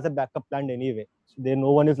team has a backup plan anyway. So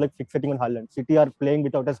no one is like fixating on Haaland. City are playing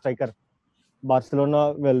without a striker.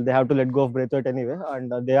 Barcelona, well, they have to let go of Braithwaite anyway,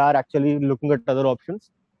 and they are actually looking at other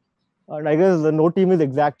options. And I guess no team is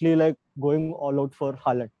exactly like going all out for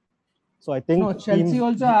Haaland. So I think No, Chelsea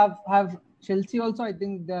also have Chelsea also. I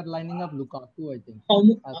think they are lining up Lukaku. I think.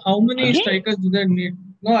 How many Again? strikers do they need?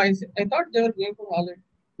 No, I thought they were going for Haaland.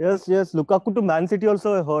 Yes, Lukaku to Man City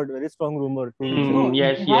also I heard very strong rumor. No,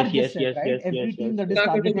 Yes, you yes, had yes, just said, yes, right? yes, Every yes, team yes. that is Lukaku to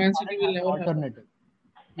targeting Man City Haaland will has never happen. alternative.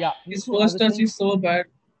 Yeah, His so I was first touch saying- is so bad.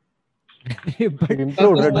 But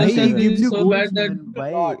Improved, right? why First he touch gives is you so goals, bad that man?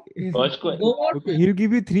 Why? God, he's- First que- go on. Okay, he'll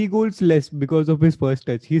give you 3 goals less because of his first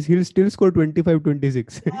touch. He'll still score 25,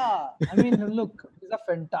 26. Yeah, I mean, look, he's a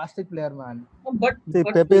fantastic player, man. But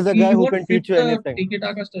Pepe is a guy he who won't can fit teach you the anything.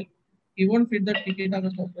 Tiki-taka style. He won't fit that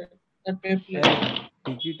Tiki-taka style, right? That Pep player.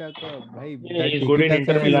 Tiki taka, bhai. Yeah, that he's good in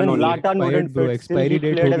tiki-taka Inter is Milan Even only. Zlatan expired, wouldn't bro. fit. Still, he Expiry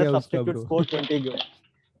date played ho as a gaya uska, substitute, bro. scored 20 goals.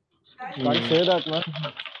 Can't say that, man.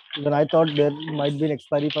 Even I thought there might be an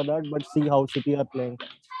expiry for that, but see how City are playing.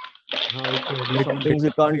 Okay. Some things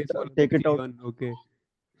you can't take it out. Okay.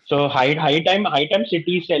 So high time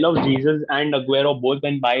City sell off Jesus and Aguero both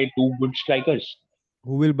and buy 2 good strikers.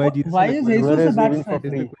 Who will buy Jesus Why and is Aguero? Jesus Aguero a is leaving batsman? for That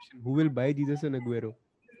is the free. question. Who will buy Jesus and Aguero?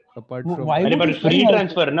 apart Why from would But you it's free sell her?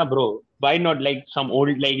 transfer, na bro. Why not like some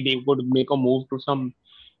old, like they could make a move to some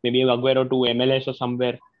maybe Aguero to MLS or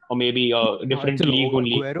somewhere, or maybe a different Chalo, league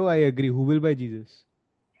only. Aguero, I agree. Who will buy Jesus?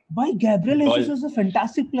 Why Gabriel All- Jesus is a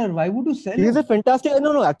fantastic player? Why would you sell He is a him? fantastic.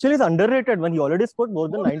 No. Actually, he's underrated. When he already scored more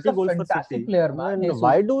than No, he's 90 a goals for fantastic City. player, man. And Jesus.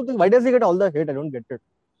 why does he get all the hate? I don't get it.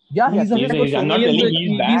 Yeah, he's a He very actually good I'm so not many telling good-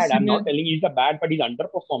 he's bad. I'm not telling he's the bad, but he's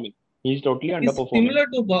underperforming. He's totally He's underperforming. similar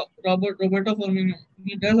to Roberto Firmino.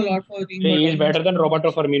 He does a lot for the team. Hey, but he's doesn't better than score Roberto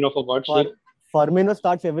much. Firmino, for God's sake. Firmino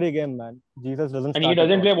starts every game, man. Jesus doesn't And start. he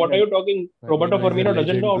doesn't at play. all. What are you talking? Roberto Firmino is a Firmino doesn't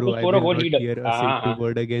legend, know how bro. to I score a will goal. not He does. hear a single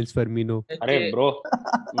word against Firmino. Arey, bro.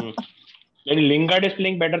 Like Lingard is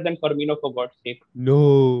playing better than Firmino, for God's sake. No.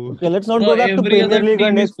 Okay, let's not Bro, go back to every Premier other League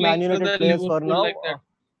and team is next Man playing for United the players for Liverpool now. like that.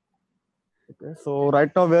 Okay, so right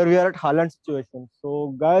now where we are at Haaland situation.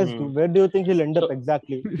 So guys, where do you think he'll end up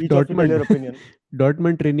exactly? Each of you tell your opinion.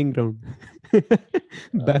 Dortmund training ground.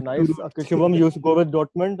 Back Nice. to Okay, Shubham, you go with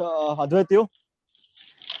Dortmund. Advait, you?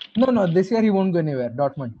 No, this year he won't go anywhere.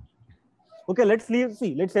 Dortmund. Okay, let's say a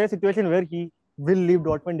situation where he will leave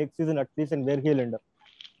Dortmund next season at least, and where he'll end up.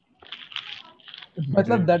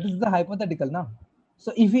 Matlab, that is the hypothetical now.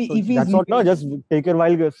 So if he's That's not no. Just take your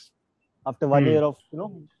wild guess. After 1 year of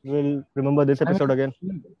we'll remember this episode again.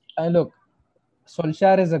 Look,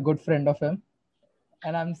 Solskjaer is a good friend of him,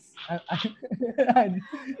 and I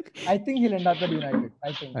think he'll end up at United.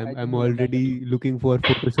 I'm already looking for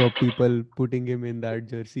Photoshop people putting him in that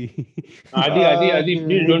jersey. Adi,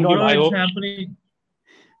 please don't give high It's hopes. happening.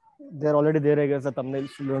 They're already there, I guess, the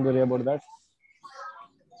thumbnails. Don't worry about that.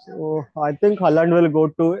 So I think Haaland will go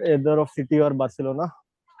to either of City or Barcelona.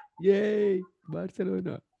 Yay,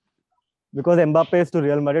 Barcelona. Because Mbappe is to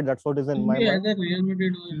Real Madrid. That's what is in my mind. Either Real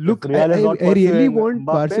Madrid or Look, Real is not I really pursuing want Mbappe.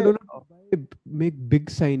 Barcelona to make big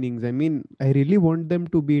signings. I mean, I really want them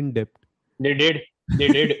to be in depth. They did.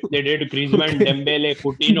 Griezmann, Dembele,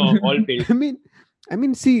 Coutinho, all failed. I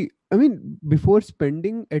mean, before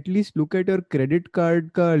spending, at least look at your credit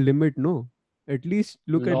card ka limit, no? At least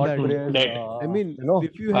look Not at that. really, I mean,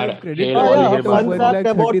 if you Har- have credit Yeah, card yeah, limit of fun fact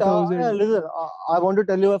about 1,30,000. listen, I want to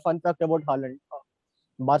tell you a fun fact about Haaland.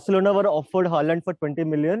 Barcelona were offered Haaland for 20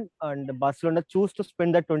 million, and Barcelona chose to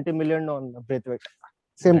spend that 20 million on Braithwaite.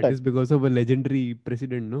 Same That time. is because of a legendary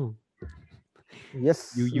president, no?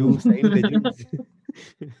 Yes. You sign legends.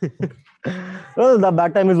 Well, the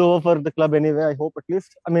bad time is over for the club anyway. I hope at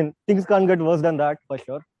least. I mean, things can't get worse than that for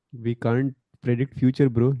sure. We can't predict future,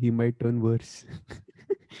 bro. He might turn worse.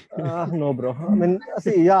 No, bro. I mean,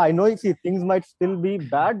 I know. Things might still be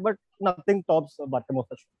bad, but nothing tops bottom of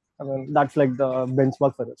us. I mean, that's like the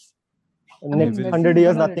benchmark for us. Next 100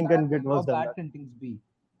 years, nothing can get worse than that. Can things be?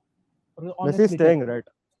 Messi is staying, right?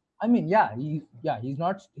 I mean, he's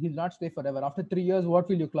not stay forever. After 3 years, what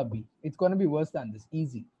will your club be? It's going to be worse than this.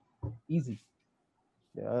 Easy. Yes.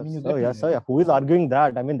 Who is arguing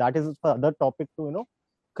that? I mean, that is for other topic to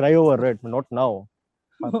cry over it. Not now.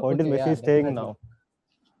 My point is Messi is staying now.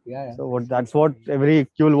 Yeah. So that's what every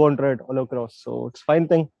Q will want, right, all across. So it's fine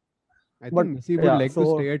thing. I think Messi would like to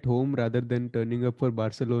stay at home rather than turning up for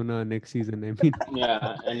Barcelona next season. I mean,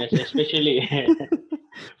 yeah, and especially,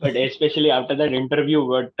 but especially after that interview,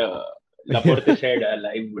 what Laporte said, I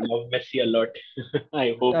love Messi a lot.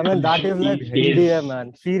 I hope. I mean, that is he like stays. PDA,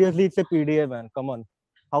 man. Seriously, it's a PDA, man. Come on.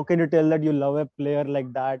 How can you tell that you love a player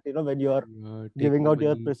like that? When you are giving out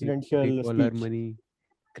your presidential take all speech. our money,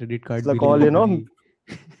 credit card. It's like all money.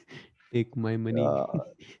 Take my money.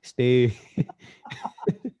 Stay.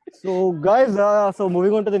 So guys, so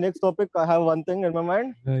moving on to the next topic, I have one thing in my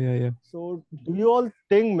mind. Yeah. So do you all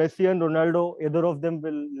think Messi and Ronaldo, either of them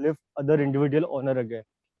will lift other individual honor again?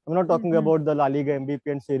 I'm not talking about the La Liga MVP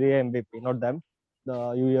and Serie A MVP, not them. The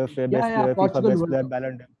UEFA best player, FIFA best player,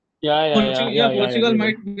 Ballon d'Or. Portugal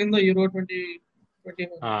might win the Euro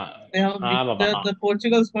 2021. They have the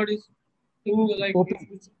Portugal squad is too like.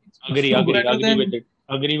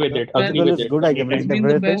 Agree with it. Portugal is good. I give it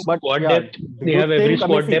everything, but squad depth. They have every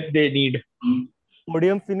squad depth they need.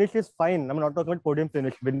 Podium finish is fine. I'm not talking about podium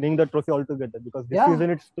finish, winning the trophy altogether, because this season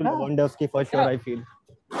it's still Lewandowski for sure. I feel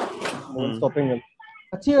no one's stopping him.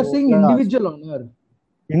 Actually, you're saying individual honor.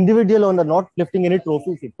 Individual honor, not lifting any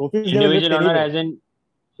trophies. Individual honor as in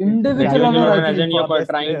individual honor as in you're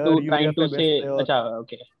trying to say.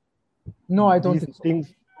 Okay. No, I don't think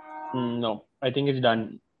so. No, I think it's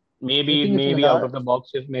done. Maybe out of the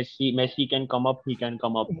box, if Messi can come up, he can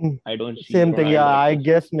come up. I don't see. Same thing, I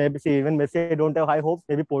guess maybe even Messi, I don't have high hopes.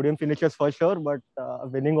 Maybe podium finishes for sure, but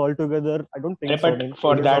winning altogether, I don't think so. But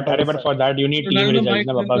for that, you need team results.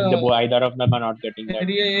 Either of them are not getting that.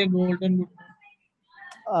 Serie A golden boot.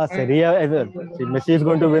 Serie A, Messi is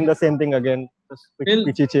going to win the same thing again. Still-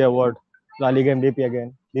 Pichichi Award, La Liga MVP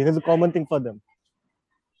again. This is a common thing for them.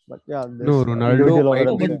 But yeah, No, this Ronaldo individual might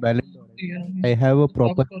honor, win but- Ballon d'Or. Yeah, I have a top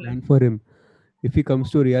proper scorer. plan for him. If he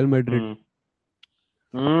comes to Real Madrid,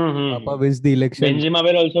 Papa wins the election. Benzema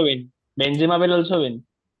will also win. Benzema will also win.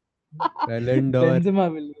 Ballon d'Or. Benzema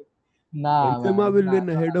will win. Nah, Benzema man, will nah, win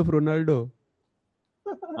nah. ahead of Ronaldo.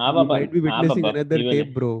 Ah, We Papa. might be witnessing Papa. another He will tape,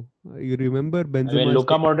 win. bro. You remember When Benzema?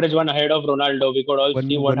 Luka Modric won ahead of Ronaldo, we could all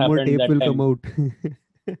see what One more happened tape that will time. come out.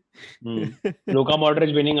 Luka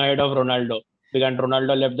Modric winning ahead of Ronaldo. Because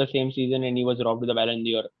Ronaldo left the same season and he was robbed the Ballon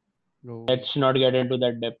d'Or. No. Let's not get into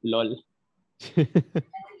that depth, lol.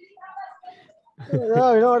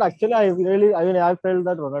 Yeah, you know what? Actually, I felt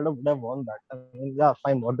that Ronaldo would have won that. I mean, yeah,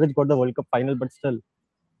 fine. Modric got the World Cup final, but still,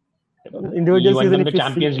 He individual won season. them the If you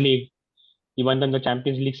Champions League. He won them the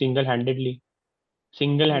Champions League single-handedly. see,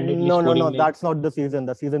 Single-handedly no, scoring. like- that's not the season.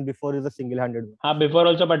 The season before is a single-handed one. Before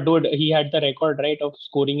also, but dude, he had the record, right, of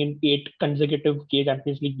scoring in 8 consecutive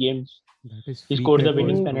Champions League games. That is He freak scored the records,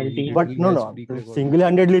 winning bro. He penalty. But literally no, has freak no. records.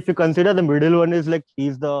 Single-handedly, if you consider the middle one is like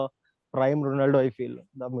he's the prime Ronaldo. I feel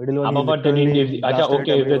the middle one. But then literally blasted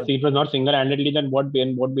okay, if everyone. it was not single-handedly, then what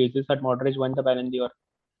basis that Modric won the Ballon d'Or?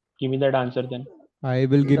 Give me that answer then. I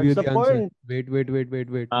will give you That's the the answer. point.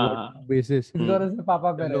 Wait. Ah. What basis? He's gonna say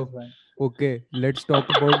Papa Perez, Hello. man. Okay, let's talk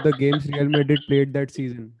about the games Real Madrid played that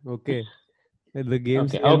season. Okay. The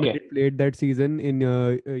games Okay, Real okay. Madrid played that season in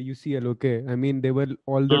UCL. Okay. I mean, they were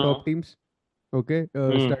all the top teams. Okay.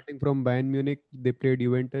 Starting from Bayern Munich, they played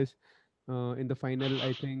Juventus. In the final,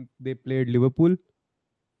 I think they played Liverpool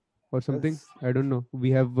or something. Yes. I don't know.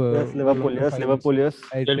 We have Yes, Liverpool. the Yes, finals. Liverpool. Yes.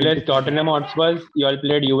 I You think played it's- Tottenham Hotspurs, you all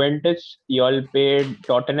played Juventus, you all played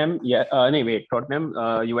Tottenham, Tottenham,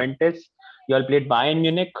 Juventus, you all played Bayern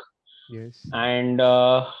Munich Yes. and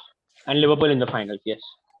Liverpool in the finals, yes.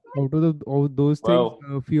 Out of those things, Wow.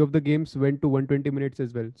 a few of the games went to 120 minutes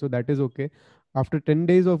as well. So that is okay. After 10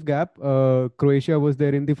 days of gap, Croatia was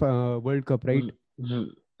there in the World Cup, right?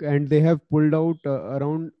 Mhm. And they have pulled out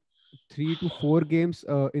around 3 to 4 games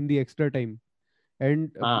in the extra time.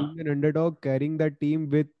 And being an underdog, carrying that team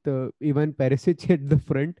with Ivan Perisic at the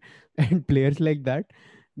front and players like that,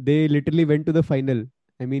 they literally went to the final.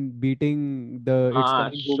 I mean, beating the its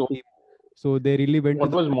coming home So team. So they really went what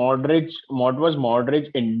to was Modric's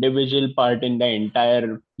individual part in the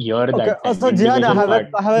entire year Okay. that time? So Jihan, I Individual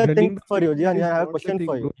have part. a running thing the for you. midfield Jihan, is I have a not the question thing,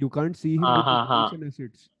 for you. bro. You can't see him with Uh-huh. goals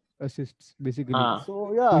and assists basically. Ah. So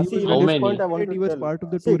So yeah, he see, was How this many? point I want and to he was tell. part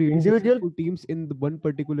of the See, two really individual. successful teams in the one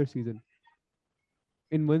particular season.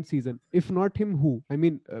 In one season, if not him, who? I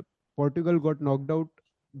mean, Portugal got knocked out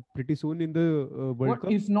pretty soon in the World What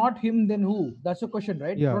Cup. if not him, then who? That's the question,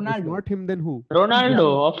 right? Yeah, if Ronaldo. not him, then who? Ronaldo,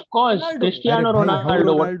 of course. Ronaldo. Cristiano Arre, bhai, how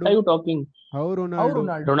Ronaldo. What Ronaldo? are you talking? How How Ronaldo?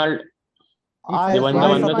 Ronaldo? Ronaldo. I They won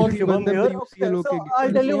the support World He Shubham won them here. the Okay, UCL. so Okay. I'll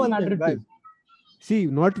The tell you same one thing, Madrid guys. team. See,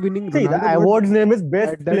 not winning. See, the Ronaldo not award's name is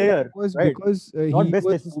best at that time player, was right? because Not he best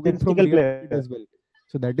was moving from statistical Real Madrid player. as well.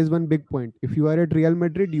 So that is one big point. If you are at Real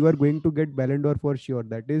Madrid, you are going to get Ballon d'Or for sure.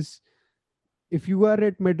 That is, if you are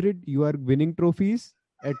at Madrid, you are winning trophies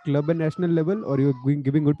at club and national level, or you're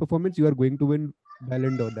giving good performance, you are going to win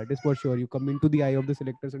Ballon d'Or. That is for sure. You come into the eye of the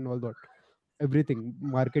selectors and all that. Everything.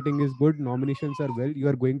 Marketing is good. Nominations are well. You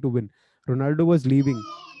are going to win. Ronaldo was leaving.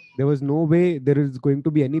 There was no way there is going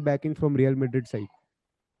to be any backing from Real Madrid side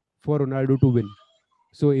for Ronaldo to win.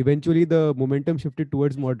 So eventually the momentum shifted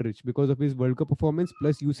towards Modric because of his World Cup performance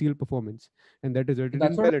plus UCL performance, and that resulted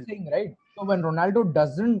That's in what I'm Ballon. saying, right? So when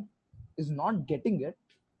Ronaldo is not getting it,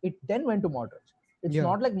 it then went to Modric. It's Yeah.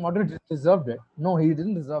 not like Modric deserved it. No, he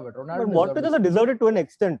didn't deserve it. Ronaldo But deserved Modric it. also deserved it to an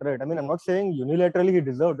extent, right? I mean, I'm not saying unilaterally he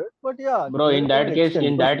deserved it, but yeah. Bro, in deserved it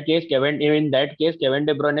to that an case, extent, Kevin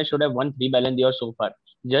De Bruyne should have won 3 Ballon d'Or so far.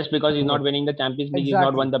 Just because he's not winning the Champions League, he's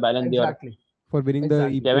not won the Ballon d'Or. Exactly. For winning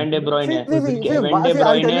Exactly. the Kevin De EPL. Bruyne. See, For winning Kevin the De see, I'll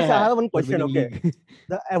tell you, Bruyne I have one for question. winning Okay, league.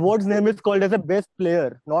 the award's name is called as a best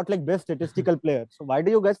player, not like best statistical player. So why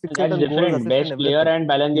do you guys fixate That's on goals, different. assists, Best and player everything? and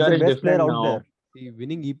Ballon He's d'Or the is best player different out now. there. See,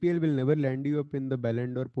 winning EPL will never land you up in the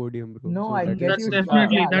Ballon d'Or podium, bro. No, So I that get is That's you.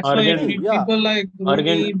 definitely. Yeah, That's Jurgen- why Yeah. people like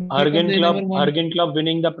Rooney, because they never won. Jurgen Klopp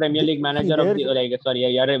winning the Premier League manager of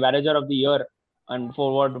the manager of the year, and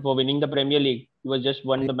for winning the Premier League, he was just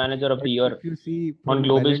won the manager of But the year if you see on from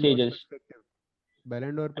global Ballon d'Or stages.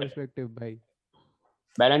 Ballon d'Or perspective, bhai.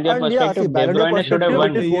 Ballon d'Or And yeah, see, perspective, De Ballon d'Or Bruyne should have perspective,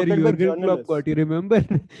 won. it is The year voted by Jurgen Klopp journalists. got, you remember?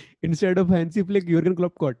 Instead of Hansi Flick, Jurgen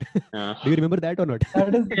Klopp got. Yeah. Do you remember that or not?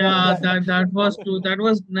 that is Yeah, that was true. That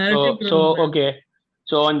was narrative. So driven, man. okay.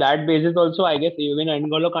 So on that basis also, I guess even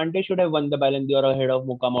N'Golo Kante should have won the Ballon d'Or ahead of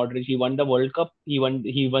Luka Modric. He won the World Cup. He's won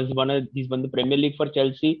the Premier League for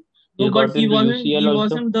Chelsea. No, He but got he into wasn't. UCL He also.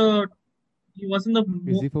 wasn't the he wasn't the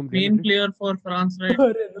Is he from Real main Madrid? player for France, right?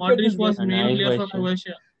 Look at Modric this was guy. A main nice player for question.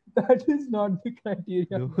 Croatia. That is not the criteria.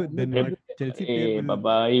 No, man. then Look at what? this. Chelsea player Hey, will.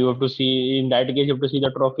 Baba, you have to see, in that case, you have to see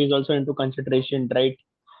the trophies also into consideration, right?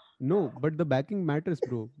 No, but the backing matters,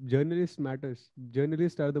 bro. Journalists matters.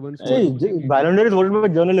 Journalists are the ones who are See, voting it. Ballon d'Or is voted by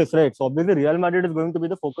journalists, right? So obviously, Real Madrid is going to be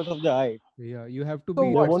the focus of the eye. Yeah, you have to So be.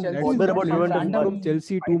 They what? won't Chelsea That's is bother why not about some players Juventus move much. from random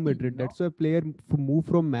Chelsea to fighting, Madrid. you know? That's why player move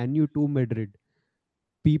from Man U to Madrid.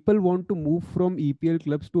 People want to move from EPL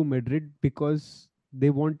clubs to Madrid because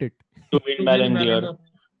they want it. To To win win Ballon Ballon d'Or. d'Or.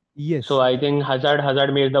 Yes, So I think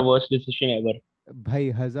Hazard made the worst decision ever.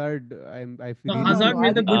 Bhai Hazard. I feel No, No, really no, Hazard no. sorry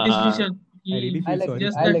made the for I'll, good him. decision. I really He feel I'll sorry agree.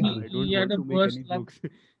 just for I'll that him. agree. I he don't had want a to make worst any luck. jokes.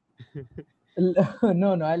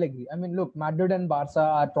 No, no, I'll agree. I mean, look, Madrid and Barca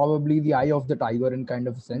are probably the eye of the tiger in kind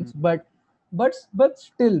of a sense, but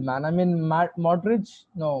still, man. I mean, Modric,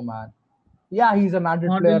 no, man. Yeah, he's a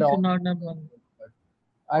Madrid player. Modric should not have won.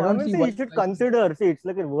 I I don't mean, see see, why. you should consider. See, it's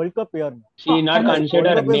like a World Cup year. See, not Consider, If World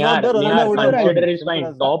consider, Cup is not there, Ronaldo would have consider I won. consider do. is Simple fine.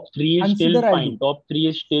 as that. Top three is still Consider I fine. do. Top three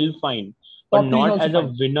is still fine. But Top three is not also as a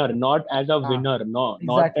fine. winner, not as a Nah, winner, no,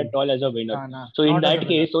 not exactly. at all as a winner. Nah, So in not as a that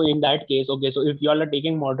winner. case, okay, so if you all are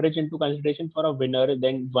taking Modric into consideration for a winner,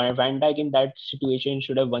 then Van Dijk in that situation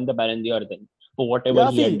should have won the Ballon d'Or then for whatever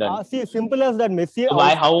Yeah, he had done. see, simple as that. Messi So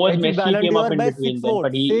why, how was edged Messi Ballon came up d'Or in by six between then?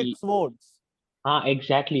 But votes. Six votes.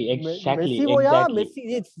 exactly,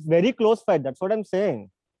 Messi, it's very close fight. That's what I'm saying.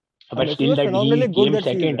 But Messi still, was that phenomenally he good came that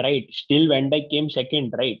second, season. right? Still, Van Dijk came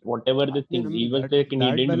second, right? Whatever the thing, he was That second.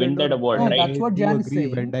 He that didn't Ballon win that d'Or, award, No, right? that's I what do Jan is agree.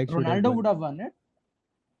 Van saying. Dijk should have Ronaldo won. would have won it.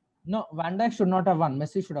 No, Van Dijk should not have won.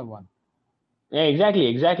 Messi should have won. Yeah,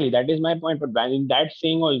 exactly. That is my point. But in that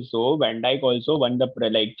saying also, Van Dijk also won the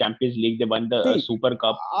Champions League. They won the See, Super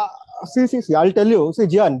Cup. see. I'll tell you. See,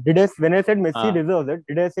 Gian, when I said Messi Ah. deserves it,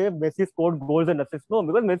 did I say Messi scored goals and assists? No,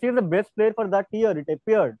 because Messi is the best player for that year. It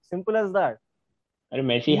appeared. Simple as that.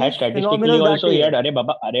 Messi He had is statistically phenomenal that also. He had, year.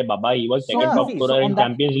 Baba, he was So second top no, scorer so in on that,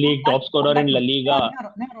 Champions League, top on scorer that in La note, Liga.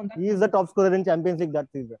 Nehar, on that He is note, the top scorer in Champions League that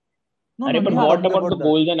season. no, But Nehar, what on that, about the that.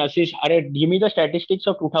 goals and assists? Give me the statistics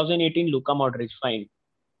of 2018 Luka Modric. Fine.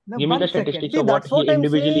 no, Give me the 1 second. statistics See, of what that's he what I'm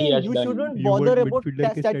individually saying. has You done. shouldn't You bother want about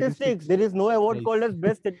midfielder statistics. There is no award Nice. called as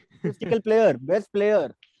best statistical player. Best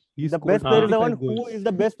player. He The scored best player is the 95 one who goals is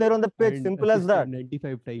the best player on the pitch. and Simple as that. assisted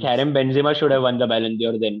 95 times. Karim Benzema should have won the Ballon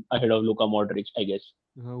d'Or then ahead of Luka Modric, I guess.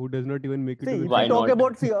 Who does not even make it See, to the if Why you talk not?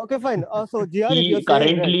 about, okay, fine. So, Gian, if you're He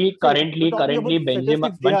saying, right? See, you're talking about currently Benzema.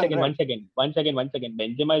 statistics, Gian, right? One second.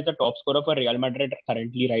 Benzema is the top scorer for Real Madrid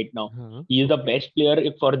currently right now. Huh? He is the best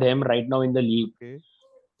player for them right now in the league. Okay.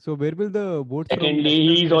 So where will the votes from Secondly,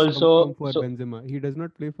 national he's players come also from for so Benzema? He does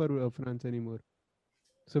not play for France anymore.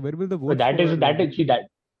 So where will the votes that for is see that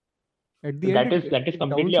at the end that is it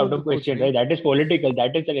completely downs out on the of votes, question, right? right? That is political.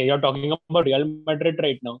 That is you're talking about Real Madrid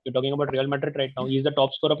right now. You're talking about Real Madrid right now. He's the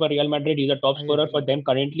top scorer for Real Madrid. He's the top I scorer for agree. them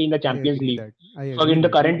currently in the I Champions agree League. that. I So agree in the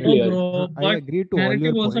that. current No, players. bro, I but agree to all narrative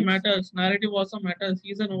your also points. matters. Narrative also matters.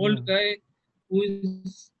 He's an old guy who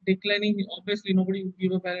is declining. Obviously, nobody would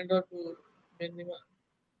give a Ballon d'Or to Benzema.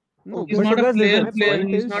 No, He's but not a guys, player. my point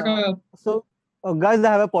He's is not a So, guys,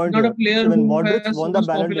 I have a point not a here. player See, when who Modric has so won the much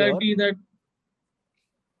Ballon d'Or, popularity that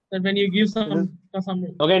when you give some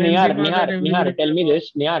Okay, Benzema, that everybody Nihar, will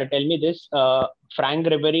tell me this. Frank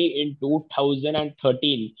Ribery in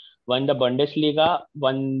 2013 won the Bundesliga,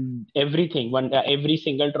 won everything, won every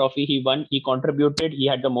single trophy he won. He contributed. He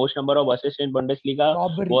had the most number of assists in Bundesliga.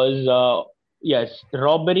 Robbery. Was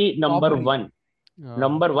robbery number Robbery. one.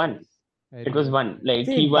 Number one. It was one. Like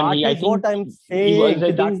see, he won. that He I is think what I'm he was. saying. I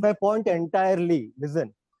See, that's think. my point entirely.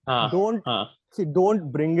 Listen, don't uh,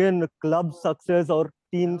 don't bring in club success or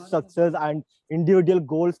team success and individual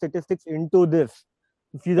goal statistics into this.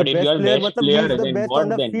 If he's the But if you best are player, best matlab, he is player, the then best on what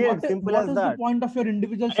the then? field. Simple What as is the that. point of your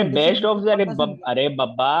individual Best statistics? of the What does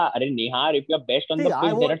Nihar, if you're best on See, the I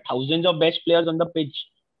pitch, there won't. are thousands of best players on the pitch.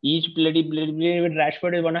 Each player, even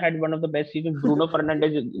Rashford is had one of the best seasons. Bruno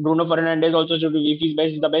Fernandes also should be, if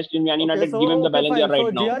he's the best in Man Okay, United, give him the okay, Ballon d'Or fine.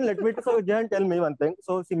 right So, now. Gian, tell me one thing.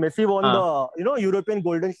 So, see, Messi won the European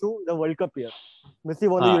Golden Shoe, the World Cup year. Messi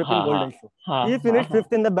won the European Golden Shoe. He finished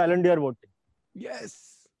fifth in the Ballon d'Or voting. yes.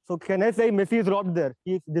 So, can I say Messi is robbed there?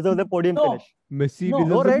 He deserves a podium finish. Messi No,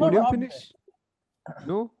 deserves right? a podium No, finish.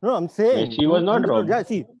 No. No, I'm saying. Messi was not robbed. Yeah,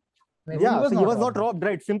 see. Messi So he was not robbed,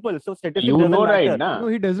 right? Simple. So statistics You doesn't know, matter. right? Nah. No,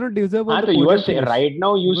 he does not deserve on the So you were podium finish. right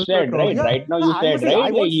now. You He was said not right. robbed. Right now you said I right.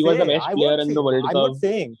 won't Like he was the say, best player in the World I'm Cup. not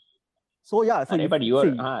saying. So yeah. So But you are.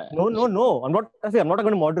 no. I'm not talking about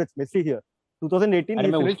Modric. Messi here. 2018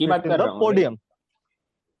 he finished fifth in the podium.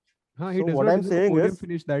 He So does what not I'm deserve a saying podium is,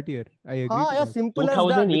 finish that year. I agree to yeah, that. simple as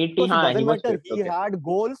that. 2018, Because it doesn't he was matter. fifth. He Okay. had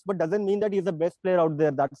goals, but doesn't mean that he's the best player out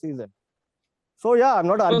there that season. So yeah, I'm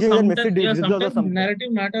not So arguing that Messi deserves sometimes something.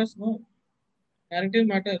 narrative matters, no? Narrative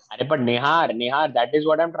matters. But Nehar, that is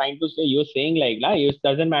what I'm trying to say. You're saying like, it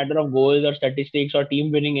doesn't matter of goals or statistics or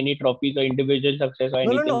team winning any trophies or individual success or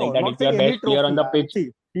anything like No. that. Not If you're saying any best player on trophy. the pitch,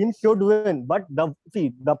 See, teams should win, but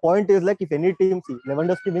the point is like if any team, see,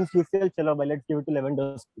 Lewandowski wins UCL, chalo, bhai, let's give it to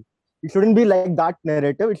Lewandowski. It shouldn't be like that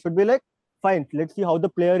narrative. It should be like, fine, let's see how the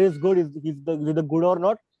player is good. Is the good or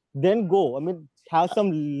not? Then go. I mean, have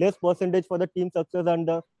some less percentage for the team success and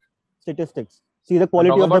the statistics. See the quality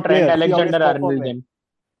talk of the about Trent player. See how he's Alexander-Arnold performing. then.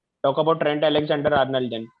 Talk about Trent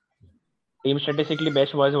Alexander-Arnold then. Team statistically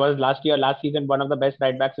best was last season one of the best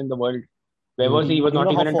right backs in the world. Where No, was he? He was You not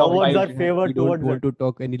know how even in top forwards are 5. favored we don't towards want it. to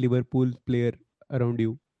talk any Liverpool player around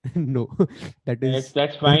you. No, that is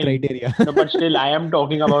That's the fine. criteria. No, but still, I am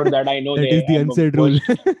talking about that. I know That is the unsaid rule.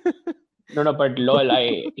 No, but lol,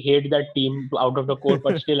 I hate that team out of the court.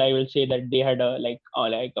 But still, I will say that they had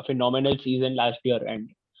a phenomenal season last year, and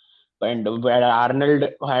where Arnold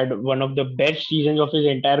had one of the best seasons of his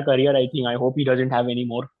entire career. I think. I hope he doesn't have any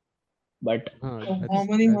more. But So how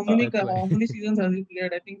many seasons has he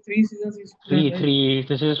played? I think 3 seasons he's played, right? three.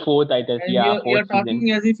 This is fourth, I guess. And Yeah, you're fourth season.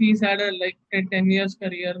 talking as if he's had a 10 years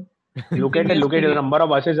career. Look at the number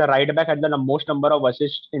of assists. The right back had the most number of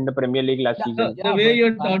assists in the Premier League last season. The way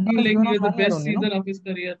you're Ballon talking d'Or is like given you're on the 1 year best only, no? season of his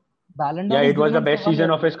career. Ballon d'Or Yeah, is it was given the on best for 1 season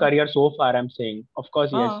year of his only, no? career so far. I'm saying, of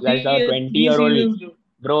course, yes. As a 3 20-year-old, seasons, dude.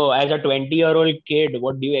 bro, as a 20-year-old kid,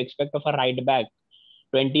 what do you expect of a right back?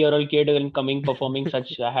 20-year-old kid and performing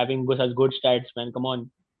having such good stats, man. Come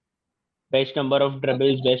on. Best number of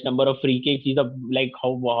dribbles, best number of free kicks. He's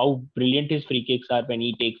how brilliant his free kicks are when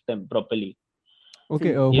he takes them properly. Okay,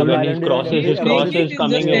 See, hold When on. his Ballon d'Or crosses Free kick is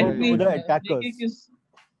coming just Yeah, in. to technique. the Free attackers. kick is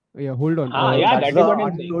Yeah, hold on. Yeah, That's that the is what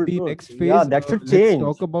I'm untold saying. The truth. next Yeah, phase, that should let's change.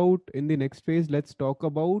 talk about in the next phase. Let's talk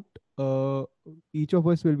about each of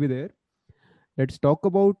us will be there. Let's talk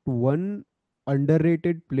about one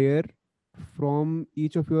underrated player from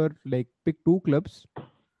each of your pick 2 clubs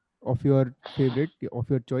of your favorite of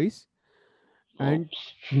your choice, and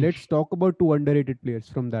let's talk about 2 underrated players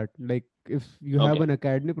from that. Like if you have Okay. an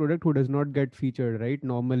academy product who does not get featured right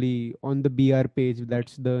normally on the BR page,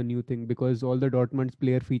 that's the new thing because all the Dortmund's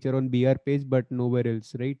player feature on BR page but nowhere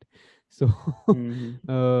else, right? So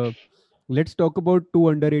Mhm. let's talk about 2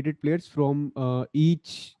 underrated players from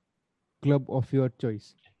each club of your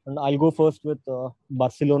choice. And I'll go first with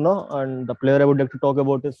Barcelona, and the player I would like to talk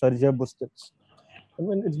about is Sergio Busquets. I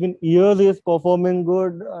mean, it's been years he is performing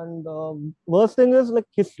good, and worst thing is like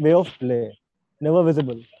his way of play, never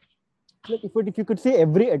visible. Like if you could see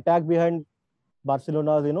every attack behind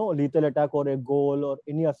Barcelona's lethal attack or a goal or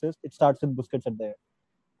any assist, it starts with Busquets at the end.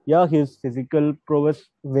 Yeah, his physical prowess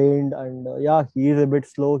waned, and yeah, he is a bit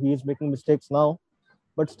slow. He is making mistakes now,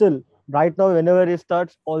 but still, right now, whenever he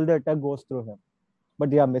starts, all the attack goes through him.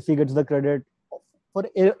 But yeah, Messi gets the credit for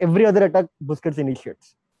every other attack Busquets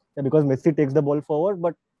initiates. Yeah, because Messi takes the ball forward,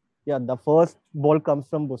 but yeah, the first ball comes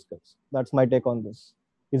from Busquets. That's my take on this.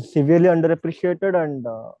 He's severely underappreciated, and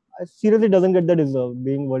I seriously doesn't get the deserve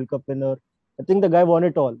being World Cup winner. I think the guy won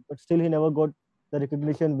it all, but still he never got the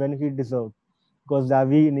recognition when he deserved. Because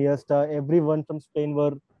Xavi, Iniesta, everyone from Spain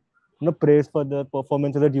were praised for their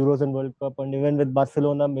performances at Euros and World Cup, and even with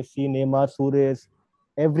Barcelona, Messi, Neymar, Suarez,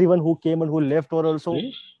 everyone who came and who left were also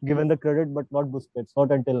given the credit, but not Busquets,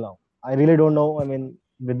 not until now. I really don't know. I mean,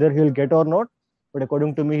 whether he'll get or not, but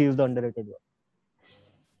according to me, he is the underrated one.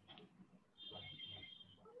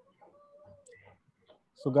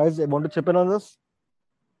 So, guys, I want to chip in on this.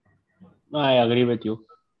 I agree with you.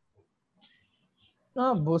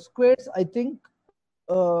 Busquets, I think,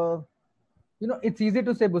 it's easy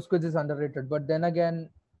to say Busquets is underrated, but then again,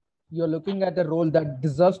 you're looking at a role that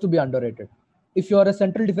deserves to be underrated. If you're a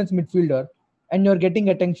central defense midfielder and you're getting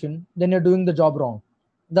attention, then you're doing the job wrong.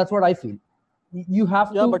 That's what I feel. You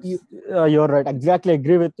have Yeah, to. but you're right. Exactly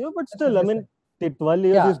agree with you. But still, I mean, 12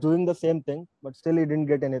 years he's doing the same thing, but still he didn't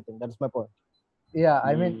get anything. That's my point. Yeah,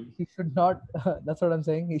 I mean, he should not. That's what I'm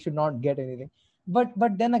saying. He should not get anything. But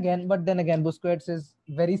then again, Busquets is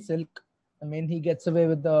very silk. I mean, he gets away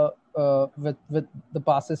with the with the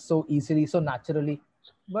passes so easily, so naturally.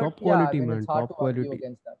 But Top quality, I mean, man. it's hard Top to argue quality.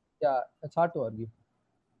 against that. Yeah, it's hard to argue.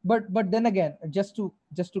 But then again, just to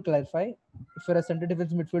clarify, if you're a center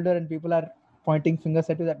defense midfielder and people are pointing fingers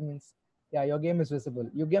at you, that means your game is visible.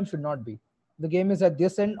 Your game should not be. The game is at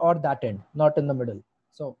this end or that end, not in the middle.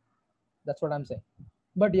 So that's what I'm saying.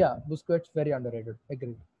 But yeah, Busquets very underrated.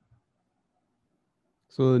 Agreed.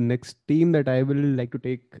 So next team that I will like to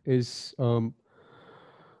take is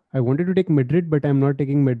I wanted to take Madrid, but I'm not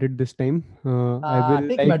taking Madrid this time. I will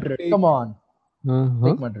take like Madrid. to take. Come on. Uh-huh.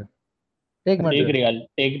 Take Madrid. Take Take Madrid. Real.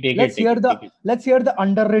 Take Let's hear it. the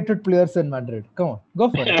underrated players in Madrid. Come on, go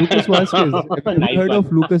for it. Lucas Vasquez. Have you ever Nice heard one.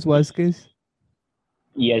 of Lucas Vasquez?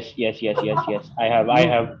 Yes. I No,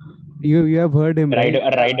 have you have heard him, right?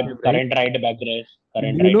 right Him, right? current right back race.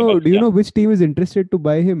 Current Do you right know? back. Do you Yeah. know which team is interested to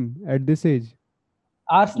buy him at this age?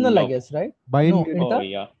 Arsenal, I No. guess, right? Bayern No, Munich. Oh Inter.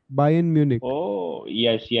 yeah. Bayern Munich. Oh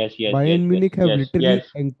yes. Bayern Munich have literally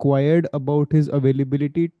inquired about his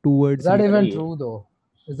availability Is towards that even Arey. true, though?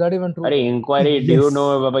 Is that even true? Are inquiry? Do you Yes.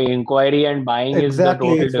 know about inquiry and buying is the Exactly,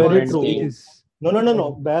 total it's very different true. thing? Yes. No.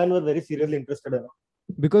 Bayern were very seriously interested in.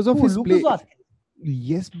 Because of Who? his Lucas play. Vasquez.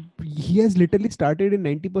 Yes, he has literally started in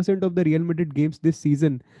 90% of the Real Madrid games this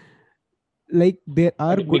season. Like there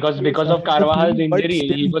are But good players because of ahead of Carvajal's him, but injury,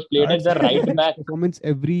 still he he was played as starts the with the right best back. performance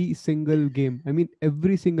every single game. I mean,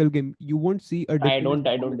 every single game. You won't see a I different don't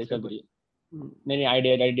performance ever. disagree. No, I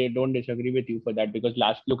don't disagree with you for that because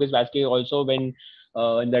last Lucas Vasquez also when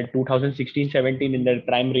in that 2016-17 in the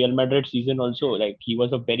prime Real Madrid season also like he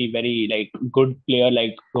was a very like good player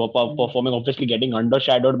like performing obviously getting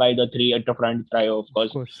undershadowed by the three at the front trio of Of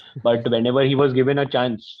course, course. but whenever he was given a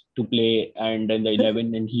chance to play and in the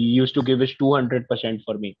 11 and he used to give his 200%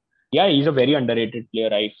 for me. Yeah, he's a very underrated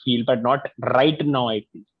player I feel, but not right now I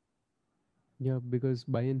feel. Yeah, because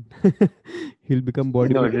Bayern he'll become No,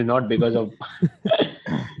 it bodybuilder. is not because of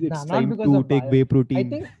It's Not time because to of take Bayern. whey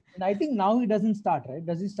protein. I think now he doesn't start, right?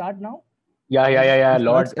 Does he start now? Yeah. He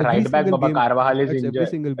Lord, starts every right back, single Baba game. He Carvajal is starts every injured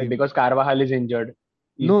single game. because Carvajal is injured.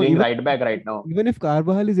 He's No, playing even right back right now. even if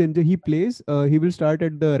Carvajal is injured, he plays. He will start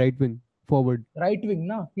at the right wing, forward, Right wing,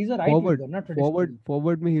 no? He's a right winger, not traditionally.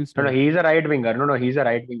 forward. Mein he'll No, start. he's a right winger. No, he's a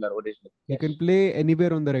right winger originally. He Yes. can play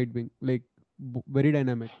anywhere on the right wing, like very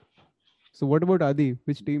dynamic. So, what about Adi?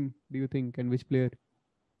 Which team do you think and which player?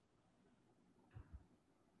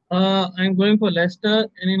 I'm going for Leicester,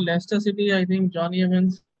 and in Leicester City, I think Johnny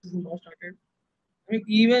Evans is now started. I mean,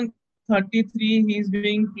 even 33, he's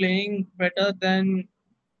been playing better than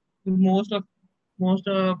most of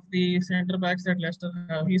the center backs that Leicester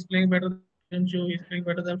have. He's playing better than Sancho. He's playing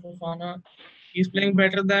better than Fofana. He's playing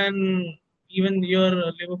better than even your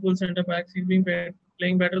Liverpool center backs.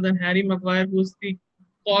 Playing better than Harry Maguire, who's the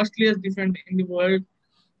costliest defender in the world.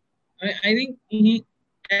 I think he,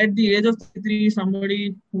 at the age of 33,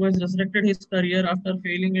 somebody who has resurrected his career after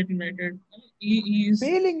failing at United, he is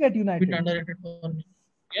Failing at a bit United. underrated for me.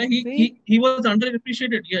 Yeah, Fail- he was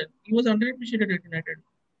underappreciated. Yeah, he was underappreciated at United.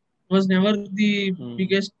 Was never the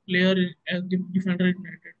biggest player as the defender at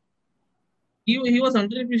United. He was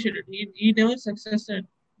underappreciated. He never successed.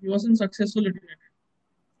 He wasn't successful at United.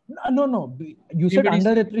 No. You said Everybody's-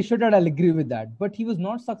 underappreciated. I'll agree with that. But he was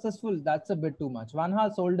not successful. That's a bit too much. Van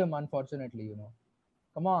Gaal sold him, unfortunately.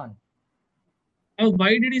 Come on.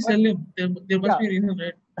 Why did he sell him? There must be a reason,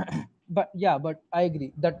 right? But I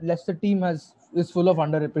agree that Leicester team is full of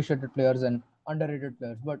underappreciated players and underrated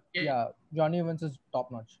players. But yeah, Johnny Evans is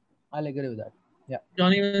top notch. I'll agree with that. Yeah.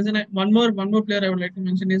 Johnny Evans, and one more player I would like to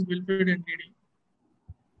mention is Wilfred Ndidi.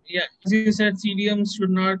 Yeah, as you said, CDMs should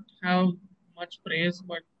not have much praise,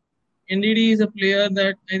 but Ndidi is a player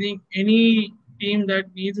that I think any team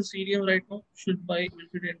that needs a CDM right now should buy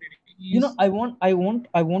Wilfred Ndidi. I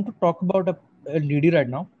want to talk about a Ndidi right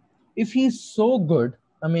now. If he's so good,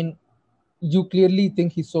 I mean, you clearly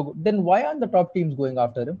think he's so good. Then why aren't the top teams going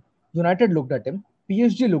after him? United looked at him.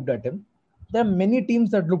 PSG looked at him. There are many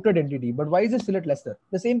teams that looked at NDD, but why is it still at Leicester?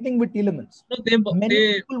 The same thing with Tielemans. No,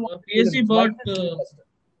 Tielemans. PSG Why bought is it still at Leicester?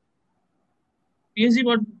 PSG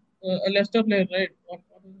bought a Leicester player, right? What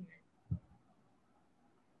is his name?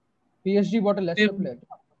 PSG bought a Leicester player.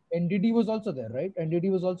 NDD was also there, right?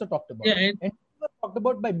 NDD was also talked about. Yeah, and was talked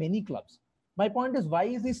about by many clubs. My point is, why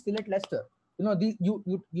is he still at Leicester?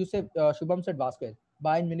 You say Shubham said Vasquez.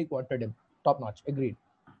 Bayern Munich wanted him, top notch, agreed.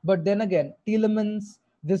 But then again, Tielemans,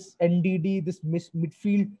 this NDD, this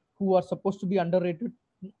midfield who are supposed to be underrated,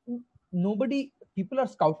 people are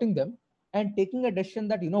scouting them and taking a decision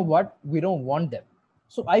that we don't want them.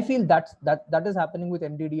 So I feel that is happening with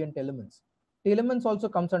NDD and Tielemans. Tielemans also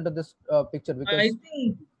comes under this picture because I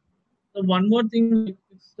think the one more thing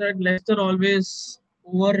is that Leicester always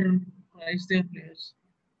overprice their players.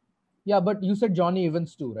 Yeah, but you said Johnny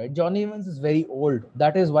Evans too, right? Johnny Evans is very old.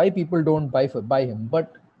 That is why people don't buy him.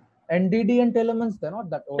 But NDD and Tielemans, they're not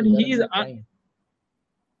that old. NDD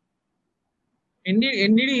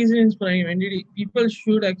is in his prime. NDD, people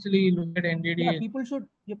should actually look at NDD. Yeah, people should.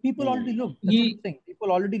 Yeah, people already look. That's what I'm saying.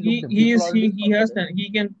 People already looked him.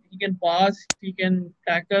 He can pass. He can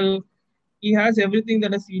tackle. He has everything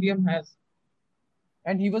that a CDM has.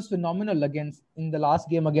 And he was phenomenal in the last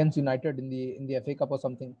game against United in the FA Cup or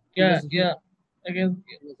something. Against. He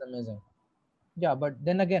was amazing. Yeah, but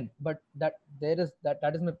then again, that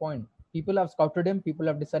is my point. People have scouted him. People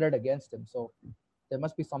have decided against him. So there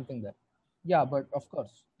must be something there. Yeah, but of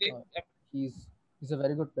course, he's he's a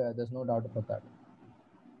very good player. There's no doubt about that.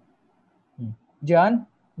 Jan,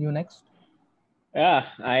 you next. Yeah,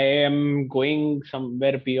 I am going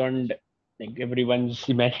somewhere beyond like everyone's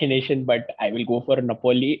imagination, but I will go for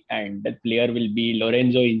Napoli, and the player will be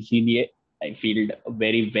Lorenzo Insigne. I feel a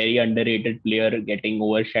very, very underrated player, getting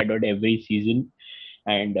overshadowed every season,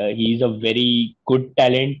 and he's a very good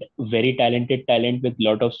talent, very talented talent with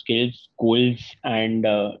lot of skills, goals, and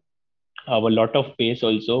have a lot of pace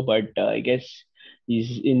also. But I guess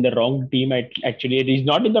he's in the wrong team. Actually, he's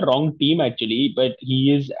not in the wrong team actually, but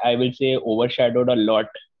he is, I will say, overshadowed a lot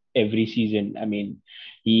every season. I mean,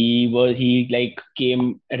 he like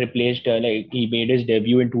came replaced like he made his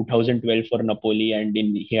debut in 2012 for Napoli, and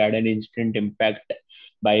he had an instant impact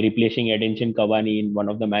by replacing Edinson Cavani in one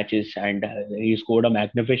of the matches, and he scored a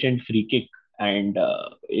magnificent free kick. And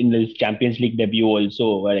in his Champions League debut also,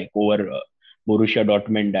 like over Borussia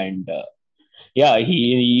Dortmund, and yeah,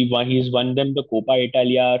 he's won them the Coppa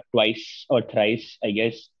Italia twice or thrice, I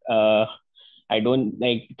guess. I don't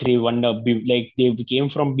like 3-1. Like they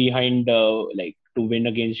came from behind, like to win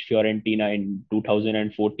against Fiorentina in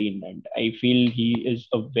 2014, and I feel he is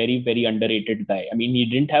a very, very underrated guy. I mean, he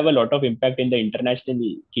didn't have a lot of impact in the international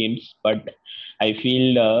games, but I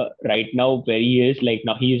feel right now where he is, like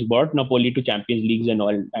now he's brought Napoli to Champions Leagues and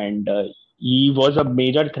all, and he was a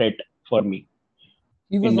major threat for me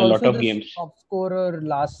He was in a lot also of the games. top scorer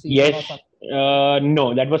last season or Yes. something.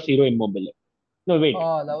 No, that was Ciro Immobile. No, wait.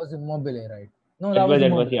 Oh, that was Immobile, right? No, That that was was,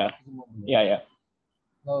 that was, Immobile. yeah. That was Immobile. Yeah, yeah.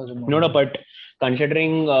 That was No, no, Immobile. but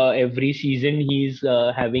considering every season he's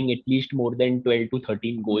having at least more than 12 to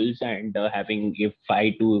 13 goals, and having a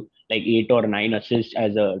 5 to like 8 or 9 assists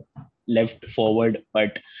as a left forward.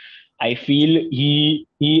 But I feel he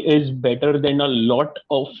is better than a lot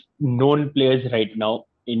of known players right now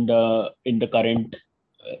in the current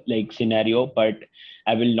like scenario. But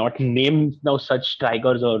I will not name now such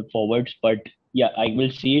strikers or forwards. But yeah, I will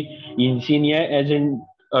see Insigne as in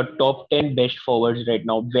a top 10 best forwards right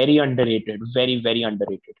now. Very underrated. Very, very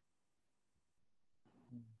underrated.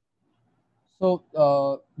 So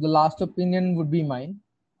the last opinion would be mine,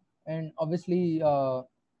 and obviously,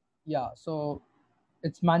 yeah. So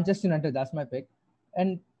it's Manchester United. That's my pick,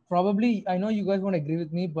 and probably I know you guys won't agree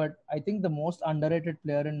with me, but I think the most underrated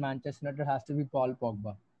player in Manchester United has to be Paul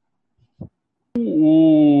Pogba.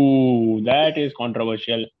 Ooh, that is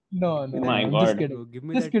controversial. No, no, no. My I'm just God. kidding. Bro, give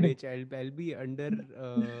me Just that kidding. pitch. I'll be under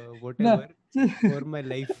No, whatever for my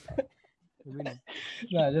life. I mean,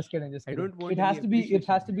 no, just kidding. Just I kidding. don't want It any has to be. It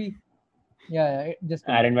has appreciation. to be. Yeah, yeah. Just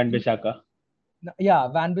kidding. Aaron Van Bissaka. Yeah,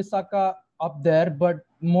 Van Bissaka up there, but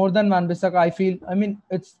more than Van Bissaka, I feel. I mean,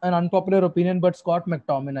 it's an unpopular opinion, but Scott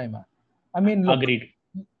McTominay, man. I mean, look, Agreed.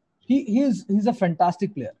 he's a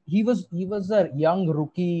fantastic player. He was a young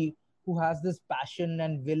rookie who has this passion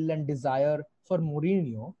and will and desire for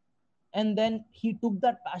Mourinho, and then he took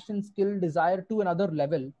that passion, skill, desire to another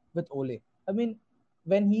level with Ole. I mean,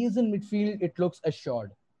 when he is in midfield, it looks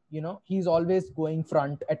assured. He's always going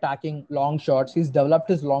front, attacking long shots. He's developed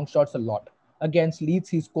his long shots a lot. Against Leeds,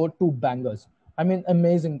 he scored 2 bangers. I mean,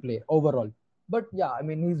 amazing play overall. But yeah, I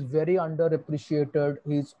mean, he's very underappreciated.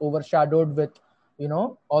 He's overshadowed with,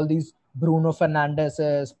 all these Bruno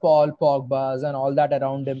Fernandez's, Paul Pogba's, and all that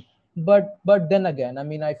around him. But then again, I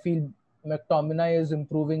mean, I feel McTominay is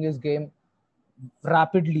improving his game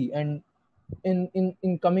rapidly, and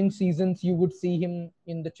in coming seasons you would see him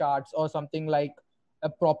in the charts or something like a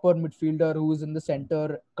proper midfielder who is in the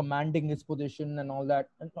center commanding his position and all that.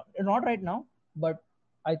 And not right now, but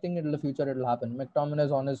I think in the future it'll happen. McTominay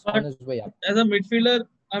is on But his way up. as a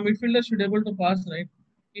midfielder should able to pass, right?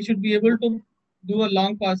 He should be able to do a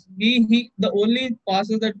long pass. He the only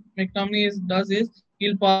passes that McTominay does is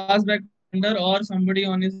he'll pass back to defender or somebody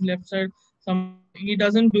on his left side. He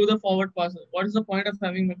doesn't do the forward passes. What is the point of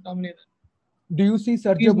having McTominay then? Do you see He's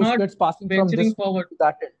Sergio not Busquets passing from venturing this forward. to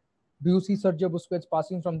that end? Do you see Sergio Busquets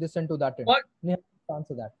passing from this end to that end? What? Neha,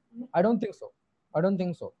 answer that. I don't think so. I don't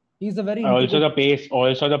think so. He's a very Also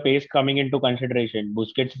intricate. the pace coming into consideration.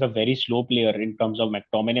 Busquets is a very slow player in terms of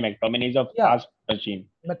McTominay. McTominay is a Yeah. fast machine.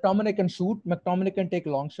 McTominay can shoot. McTominay can take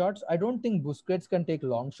long shots. I don't think Busquets can take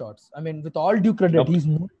long shots. I mean, with all due credit, Nope. he's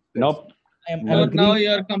no. Nope. I'm So now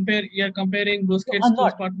agreeing. you're comparing No, Busquets I'm to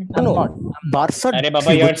not. Scott I'm McTominay. not. Barca, Arey Baba,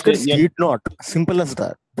 see, you're Busquets you're- need not. Simple as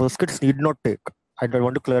that. Busquets need not take. I don't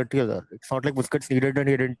want to clarity there. It's not like Busquets needed and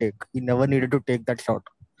he didn't take. He never needed to take that shot.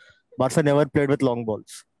 Barca never played with long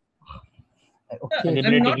balls. Okay.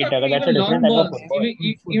 I'm not Tiki-taka, talking that's a even long different type of balls,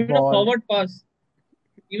 football. even a forward pass.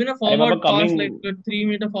 Even a Baba, forward pass, coming- like a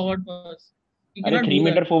 3-meter forward pass. He Arey, cannot 3 do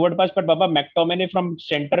meter that. forward pass, but Baba McTominay from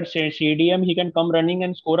center CDM, he can come running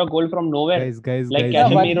and score a goal from nowhere. Guys, Like Yeah,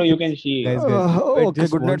 but Casemiro, you can see. guys, Okay, it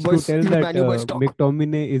just good night, wants boys. to tell Leave that Man U boys talk.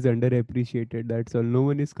 McTominay is underappreciated. That's all. No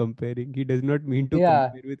one is comparing. He does not mean to Yeah.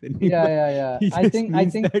 compare with anyone. Yeah. He I just think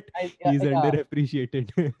means that he's yeah.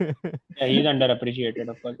 underappreciated. Yeah, he's underappreciated,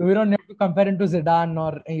 of course. We don't need to compare him to Zidane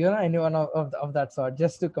or anyone of that sort.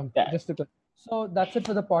 Just to compare. Yeah. So that's it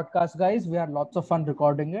for the podcast, guys. We had lots of fun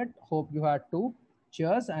recording it. Hope you had too.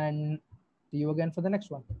 Cheers, and see you again for the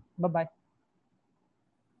next one. Bye bye.